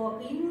 کیلومتر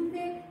باقی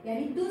مونده،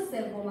 یعنی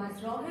 2/3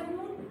 از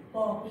راهمون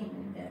باقی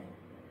مونده.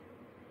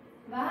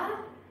 و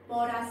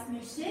با رسم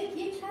شکل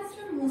یک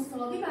کسر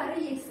مساوی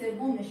برای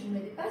 1/3 نشون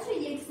بدید. بچه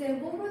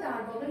 1/3 رو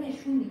در واقع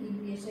نشون میدیم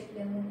روی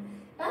شکلمون.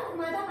 بعد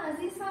اومدم از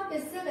این سمت به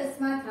 3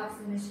 قسمت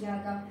تقسیمش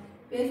کردم.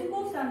 بهتون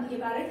گفتم دیگه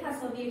برای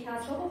تساوی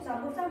کسرها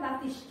گفتم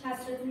وقتی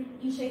کسرتون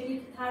این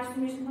شکلی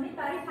ترسیمش می‌کنید،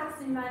 برای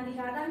تقسیم بندی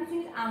کردن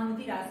میتونید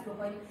عمودی رسم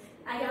بکنید.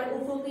 اگر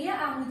افقی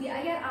عمودی،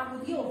 اگر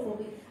عمودی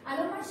افقی.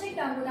 الان من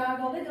شکلم رو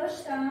در واقع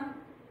داشتم.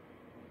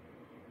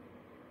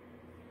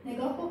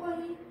 نگاه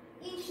بکنید.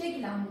 این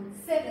شکلم بود.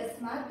 3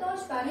 قسمت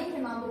داشت. برای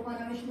اینکه من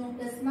بکنمش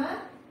 9 قسمت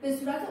به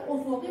صورت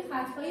افقی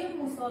خط‌های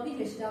مساوی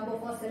کشیدم با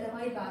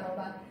فاصله‌های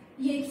برابر.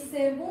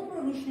 1/3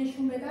 رو روش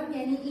نشون بدم،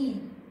 یعنی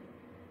این.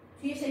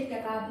 توی شکل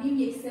قبلیم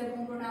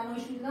 1/3 رو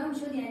نمایش میدادم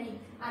میشد، یعنی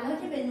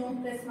الان که به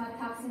 9 قسمت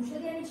تقسیم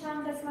شد، یعنی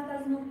چند قسمت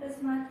از 9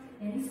 قسمت؟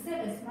 یعنی 3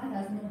 قسمت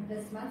از 9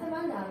 قسمت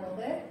من در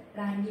واقع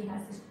رنگی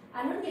هستش.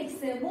 الان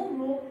 1/3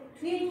 رو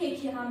توی این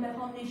یکی هم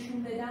بخوام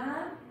نشون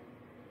بدم،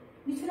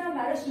 میتونم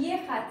براش یه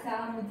خط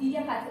عمودی،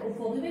 یه خط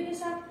افقی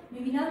بکشم.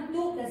 میبینم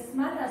 2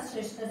 قسمت از 6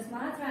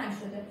 قسمت رنگ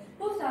شده.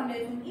 گفتم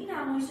بهتون این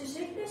نمایش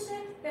شکلشه.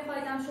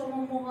 بخوایدم شما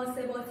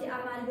محاسباتی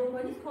عمل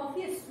بکنید،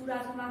 کافیه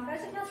صورت و مخرج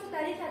کسر رو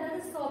در یک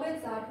عدد ثابت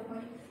ضرب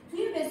کنید.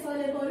 توی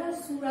مثال بالا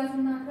صورت و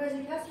مخرج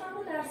کسرم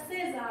رو در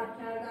 3 ضرب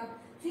کردم.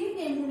 توی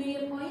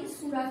نمونه پایین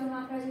صورت و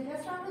مخرج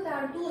کسرم رو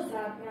در 2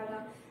 ضرب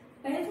کردم.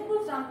 بهتون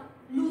گفتم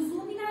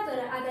لزومی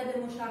نداره عدد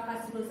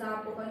مشخصی رو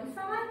ضرب بکنید،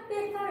 فقط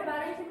بهتره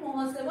برای اینکه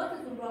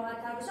محاسباتتون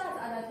راحت‌تر بشه از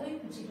عددهای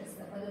کوچیک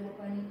استفاده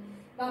بکنید.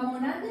 و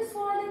مانند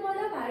سوال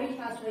بالا برای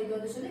کسرهای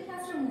داده شده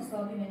کسر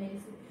مساوی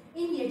بنویسید.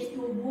 این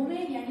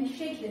 1/2 یعنی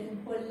شکلتون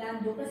کلاً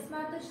 2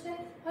 قسمت داشته،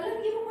 حالا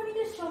دیگه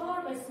بکنیدش 4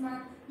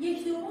 قسمت.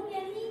 1/2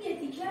 یعنی این یه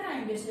تیکه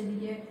رنگ بشه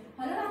دیگه.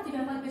 حالا وقتی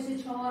بخواد بشه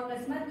 4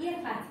 قسمت، یه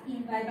خط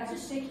این ولی بچه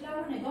شکلم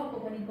رو نگاه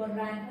بکنید، با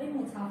رنگ‌های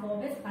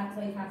متفاوت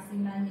خط‌های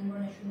تقسیم بندی رو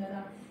نشون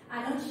دادم.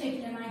 الان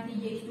شکل من که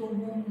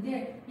 1/2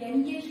 بوده، یعنی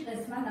 1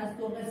 قسمت از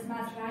 2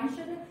 قسمت رنگ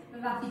شده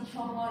و وقتی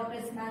 4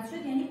 قسمت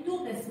شد، یعنی 2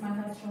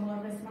 قسمت از 4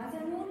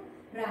 قسمتمون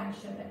رنگ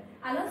شده.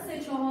 الان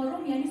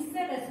 3/4 یعنی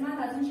 3 قسمت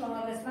از این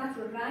 4 قسمت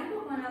رو رنگ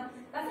بکنم.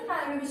 وقتی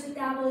قرار بشه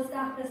 12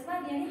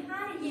 قسمت، یعنی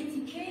هر یه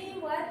تیکه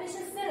باید بشه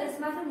 3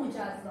 قسمت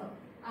مجزا.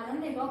 الان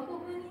نگاه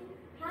بکنید،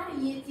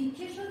 هر یه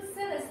تیکه شد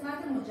 3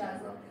 قسمت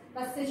مجزا و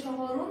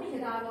 3/4 که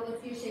در واقع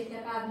توی شکل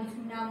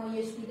قبلیتون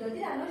نمایش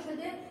میدادید الان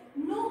شده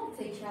 9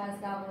 تکه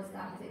از 12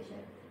 تکه.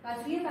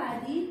 و توی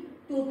بعدی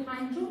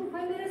 2/5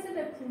 میخوای برسه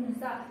به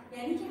 15،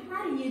 یعنی که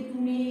هر یه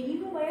دونه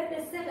این رو باید به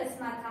 3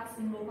 قسمت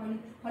تقسیم بکنید.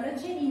 حالا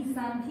چه این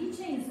سمتی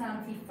چه این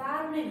سمتی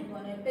فرق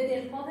نمیکنه، به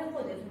دلخواه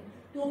خودتون.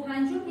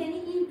 2/5 یعنی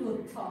این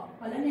دوتا.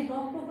 حالا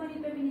نگاه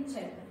بکنید ببینید چه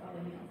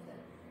اتفاقی میفته.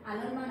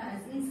 الان من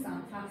از این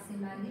سمت تقسیم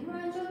بندی رو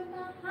انجام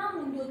دادم،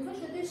 همون دوتا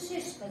شده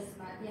 6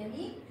 قسمت،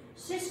 یعنی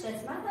 6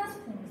 قسمت از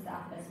 15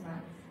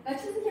 قسمت. و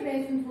چیزی که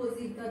بهتون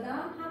توضیح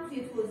دادم هم توی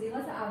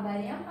توضیحات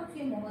اولیه هم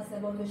توی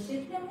محاسبات و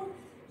شکلمون،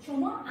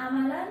 شما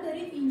عملا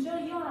دارید اینجا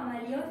یا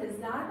عملیات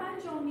ضرب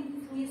انجام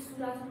میدید روی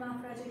صورت و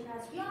مخرج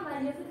کسر، یا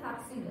عملیات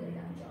تقسیم دارید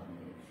انجام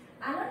میدید.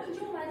 الان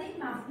اینجا اومده این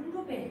مفهوم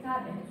رو بهتر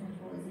بهتون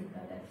توضیح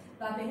داده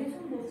و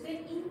بهتون گفته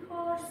این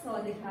کار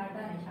ساده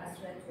کردن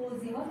کسره.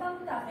 توضیحاتم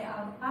رو دفعه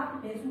قبل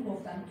بهتون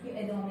گفتم، توی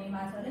ادامه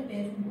مطالب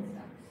بهتون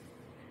گفتم.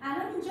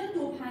 الان اینجا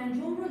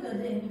 2/5 رو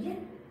داده، میگه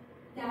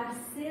در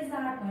 3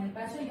 ضرب کنید.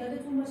 بچه‌ها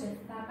یادتون باشه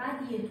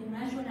فقط یه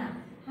دونه‌شو نه،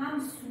 هم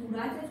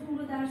صورتتون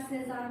رو در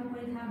 3 ضرب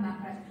کنید هم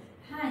مخرج.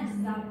 5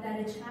 ضرب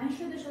در چند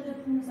شده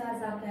 15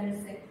 ضرب در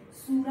 3.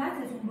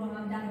 صورتتون رو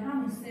هم در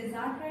همون 3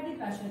 ضرب کردید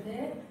و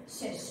شده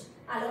 6.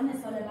 الان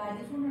مثال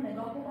بعدیتون رو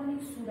نگاه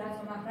بکنید، صورت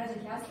و مخرج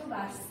کسر رو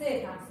بر 3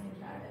 تقسیم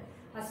کرده.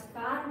 پس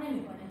فرق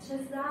نمی‌کنه چه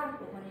ضرب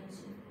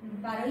بکنید.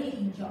 برای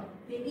اینجا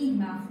به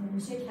این مفهوم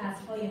میشه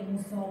کسرهای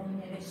مساوی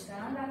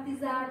نوشتن وقتی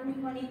ضرب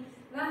می‌کنید،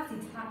 وقتی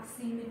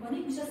تقسیم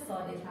می‌کنید میشه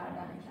ساده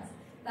کردن کسر.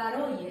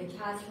 برای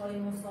کسرهای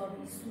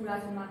مساوی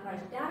صورت و مخرج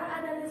در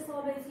عدد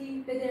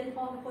ثابتی به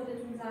دلخواه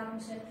خودتون ضرب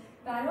میشه.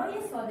 برای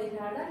ساده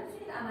کردن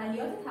میتونید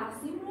عملیات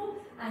تقسیم رو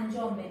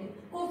انجام بدید.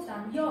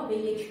 گفتم یا به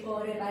یک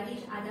باره بر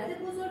یک عدد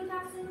بزرگ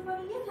تقسیم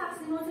می‌کنید یا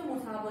تقسیمات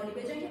متوالی.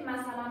 به جای که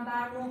مثلا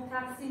بر 9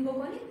 تقسیم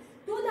بکنید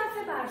 2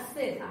 دفعه بر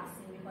 3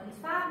 تقسیم می‌کنید.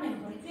 فرق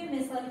نمی‌کنه. توی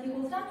مثالی که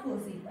گفتم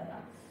توضیح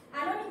دادم.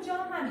 الان اینجا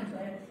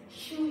همینطوره.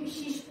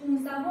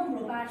 6/15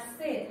 رو بر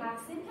 3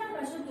 تقسیم کرد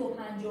و شد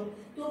 2/5.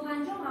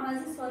 2/5 هم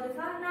از این ساده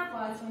فرق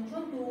نخواهد شد،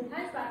 چون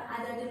 2/5 بر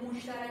عدد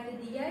مشترک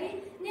دیگری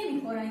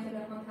نمیخورن که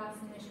بخوام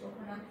تقسیمش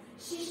بکنم.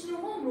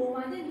 6/9 رو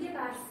اومده میگه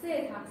بر 3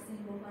 تقسیم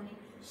بکنیم.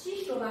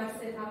 6 رو بر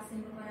 3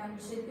 تقسیم بکنم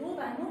میشه 2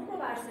 و 9 رو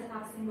بر 3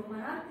 تقسیم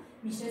بکنم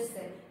میشه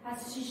 3.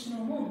 پس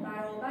 6/9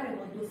 برابر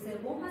با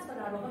 2/3 هست و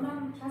در واقع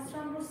من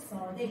کسرم رو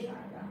ساده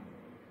کردم.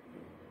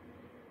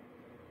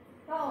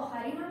 و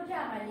آخرین هم که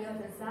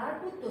عملیات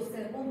ضرب بود،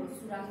 2/3 رو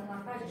صورت و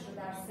مخرجش رو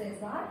در 3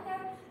 ضرب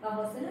کرد و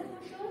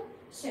حاصلتون شد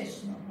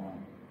 6/9.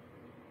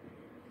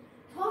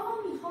 تاها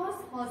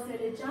میخواست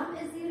حاصل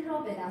جمع زیر را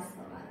به دست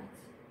آورد.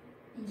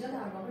 اینجا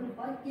در واقع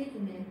میخواد یه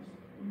دونه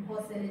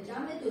حاصل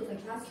جمع دوتا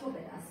کسر رو به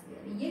دست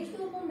بیاره.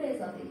 1/2 به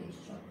اضافه 1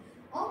 شد.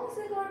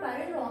 آموزگار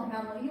برای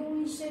راهنمایی اون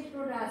این شکل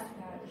رو رسم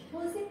کردش.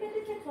 توضیح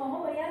بده که تاها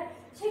باید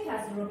چه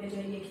کسری رو به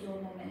جای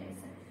 1/2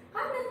 بنویسه.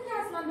 قبل از اینکه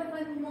اصلا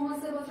بخواید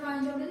محاسبات رو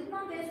انجام بدید،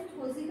 من بهتون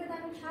توضیح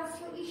بدم این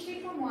کسر رو، این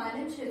شکل رو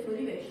معلم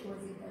چطوری بهش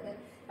توضیح داده.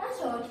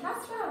 بچه‌ها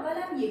کسر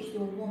اولم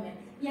 1/2،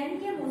 یعنی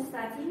یه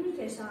مستطیل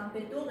میکشم، به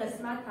 2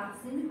 قسمت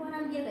تقسیم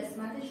میکنم، یه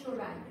قسمتش رو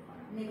رنگ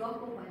میکنم. نگاه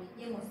بکنید،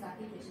 یه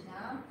مستطیل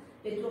کشیدم،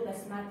 به 2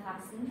 قسمت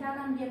تقسیم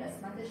کردم، یه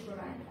قسمتش رو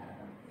رنگ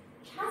کردم.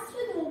 کسر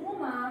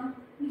دومم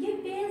میگه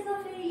به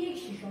اضافه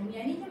 1/6،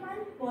 یعنی که من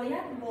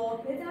باید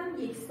واحدم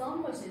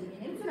یکسان باشه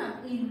دیگه. نمیتونم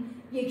این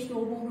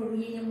 1/2 رو روی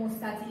یه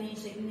مستطیل این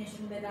شکلی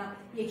نشون بدم،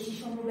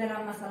 1/6 رو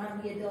برم مثلا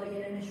روی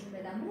دایره نشون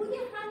بدم. روی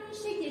همین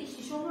شکل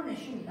 1/6 رو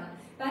نشون میدم.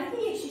 برای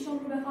اینکه 1/6 رو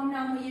بخوام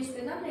نمایش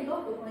بدم،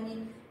 نگاه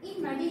بکنید،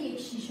 این مگه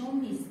 1/6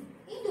 نیست.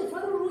 این دوتا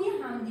رو روی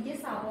همدیگه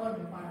سوار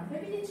میکنم.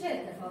 ببینید چه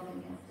اتفاقی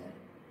میفته.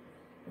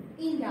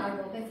 این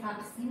در واقع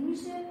تقسیم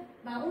میشه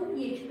و اون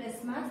یک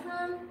قسمت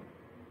هم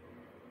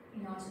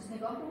این آساس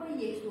نگاه بکنید،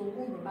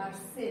 1/2 رو بر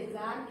 3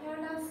 ضرب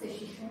کردم،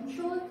 3/6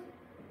 شد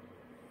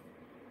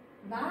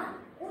و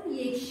اون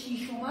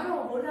 1/6 رو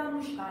آوردم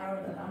روش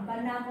قرار دادم و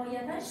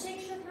نهایتا شکل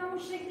شد همون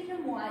شکلی که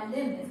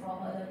معلم به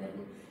تاها داده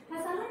بود.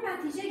 پس الان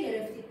نتیجه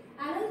گرفتید.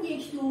 الان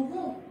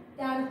 1/2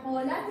 در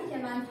حالتی که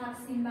من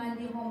تقسیم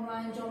بندی هم رو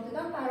انجام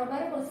دادم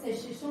برابر با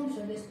 3/6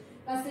 شدش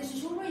و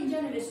 3/6 رو اینجا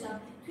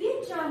نوشتم. توی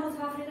جمع و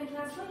تفریق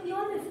کسرها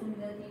یادتون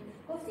دادیم،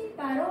 گفتیم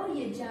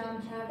برای جمع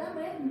کردن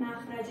باید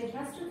مخرج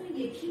کسرتون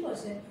یکی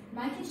باشه.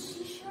 من که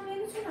 6 رو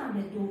نمیتونم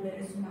به 2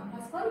 برسونم،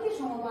 پس کاری که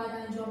شما باید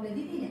انجام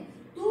بدید اینه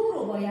 2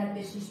 رو باید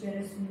به 6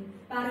 برسونید.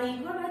 برای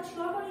این کار باید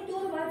چیکار کنید؟ 2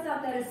 رو باید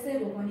ضرب در 3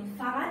 بکنید.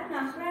 فقط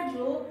مخرج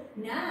رو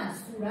نه،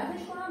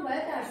 صورتش رو هم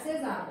باید در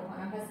 3 ضرب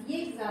بکنم. پس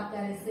 1 ضرب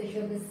در 3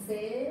 شده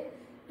 3،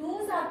 2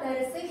 ضرب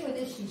در 3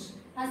 شده 6.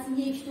 پس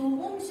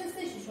 1/2 میشه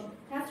 3/6.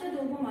 کسر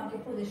دومم که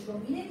خودش رو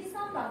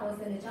می‌نویسم و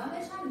حاصل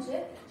جمعش هم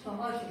میشه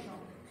 4/6.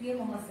 توی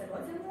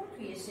محاسباتمون،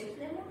 توی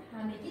شکلمون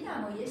همگی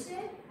نمایش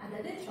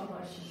عدد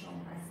 4/6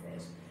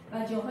 هستش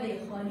و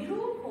جاهای خالی رو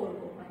پر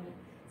بکنید.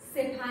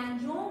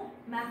 3/5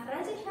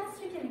 مخرج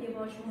کسری که میگه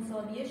باش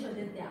مساویه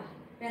شده 10.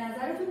 به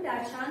نظرتون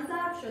در چند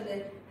ضرب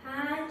شده؟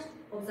 5.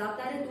 خب ضرب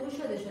در 2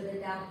 شده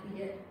 10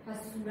 دیگه.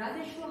 پس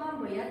صورتش رو هم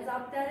باید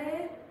ضرب در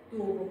 2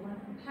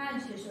 بکنم.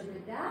 5 که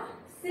شده 10،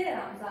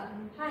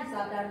 5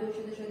 ضرب در 2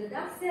 شده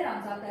 10، 3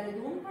 هم ضرب در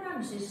 2 میکنم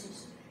میشه 6.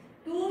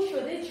 2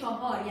 شده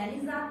 4، یعنی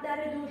ضرب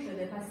در 2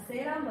 شده، پس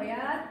 3 هم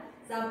باید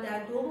ضرب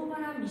در 2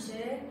 بکنم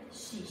میشه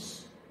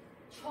 6.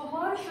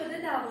 4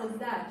 شده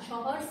 12،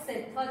 4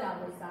 3 تا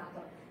 12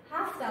 تا.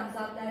 7 هم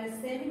ضرب در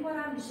 3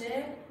 میکنم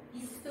میشه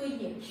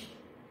 21.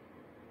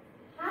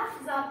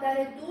 7 ضرب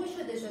در 2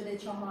 شده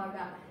 14،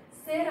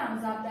 3 هم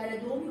ضرب در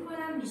 2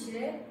 میکنم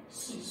میشه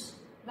 6.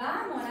 و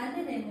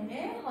مانند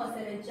نمونه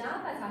حاصل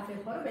جمع و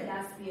تفریق‌ها رو به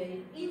دست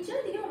بیارید. اینجا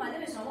دیگه اومده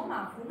به شما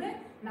مفهوم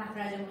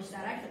مخرج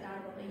مشترک رو در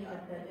واقع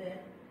یاد داده.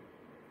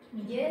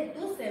 میگه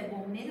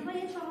 2/3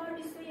 منهای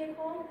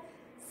 4/21،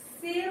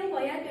 3 رو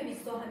باید به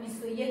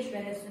 21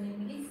 برسونید.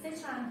 میگید 3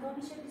 چند تا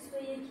میشه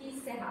 21؟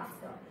 3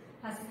 هفتا.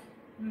 پس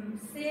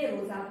 3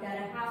 رو ضرب در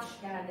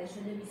 7 کرده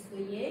شده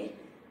 21.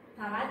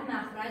 فقط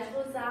مخرج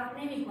رو ضرب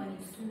نمی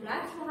کنید،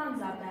 صورت رو هم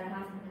ضرب در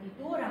 7 میکنید.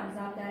 2 رو هم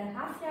ضرب در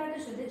 7 کرده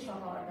شده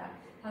 14.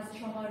 پس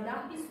 14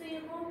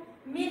 21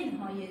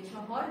 منهای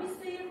 4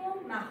 21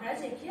 مخرج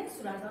یکیه،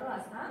 صورت ها رو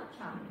از هم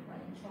کم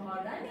میکنید.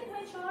 14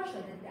 منهای 4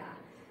 شده 10.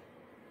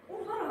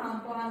 اونها رو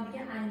هم با هم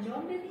دیگه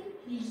انجام بدید.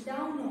 18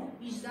 و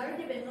 9. 18 رو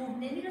که به 9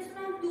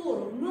 نمیرسونم، 2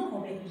 رو 9 رو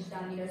به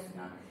 18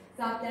 میرسونم،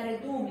 ضرب در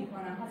 2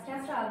 میکنم. پس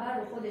کسر اول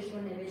رو خودش رو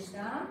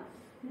نوشتم،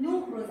 9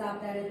 رو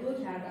ضرب در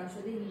 2 کردم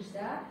شده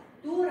 18،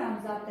 2 رو هم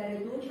ضرب در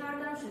 2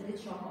 کردم شده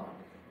 4.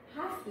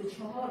 7 و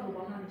 4 رو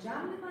با هم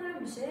جمع میکنم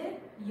میشه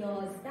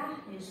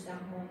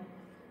 11/18.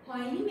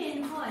 پایینی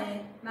منهای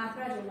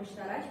مخرج رو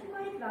مشترک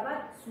میکنید و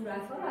بعد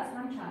صورت ها رو از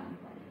هم کم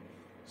میکنید.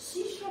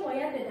 6 رو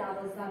باید به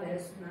 12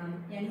 برسونم،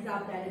 یعنی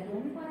ضرب در 2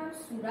 میکنم،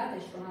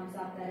 صورتش رو هم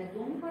ضرب در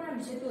 2 میکنم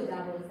میشه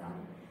 2/12.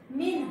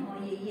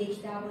 منهای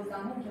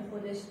 1/12 که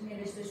خودش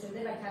نوشته شده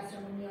و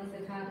کسرمون نیاز به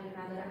تغییر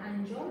نداره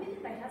انجام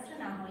میدیم و کسر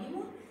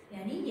نهاییمون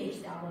یعنی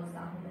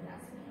 1/12 به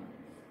دست میاد.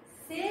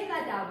 3 و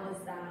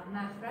 12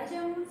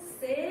 مخرجمون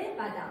 3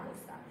 و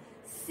 12.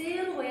 3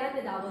 رو باید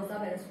به 12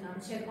 برسونم.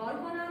 چه کار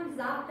کنم؟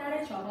 ضرب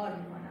در 4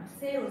 میکنم.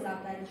 3 رو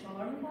ضرب در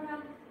 4 میکنم،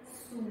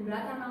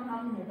 صورتم هم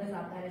همون موقع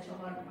ضرب در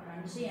 4 میکنم،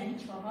 میشه یعنی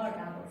 4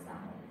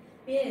 دوازدهم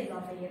به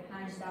اضافه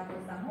 5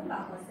 دوازدهم و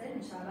حاصل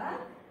میشود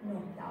 9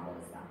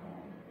 دوازدهم.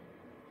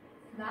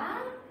 و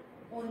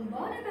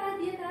عنوان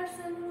بعدی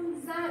درسمون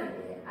ضرب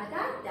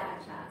عدد در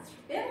کسر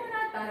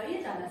بماند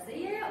برای جلسه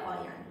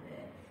آینده.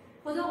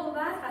 خدا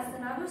قوت، خسته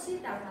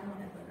نباشید، در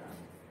پناه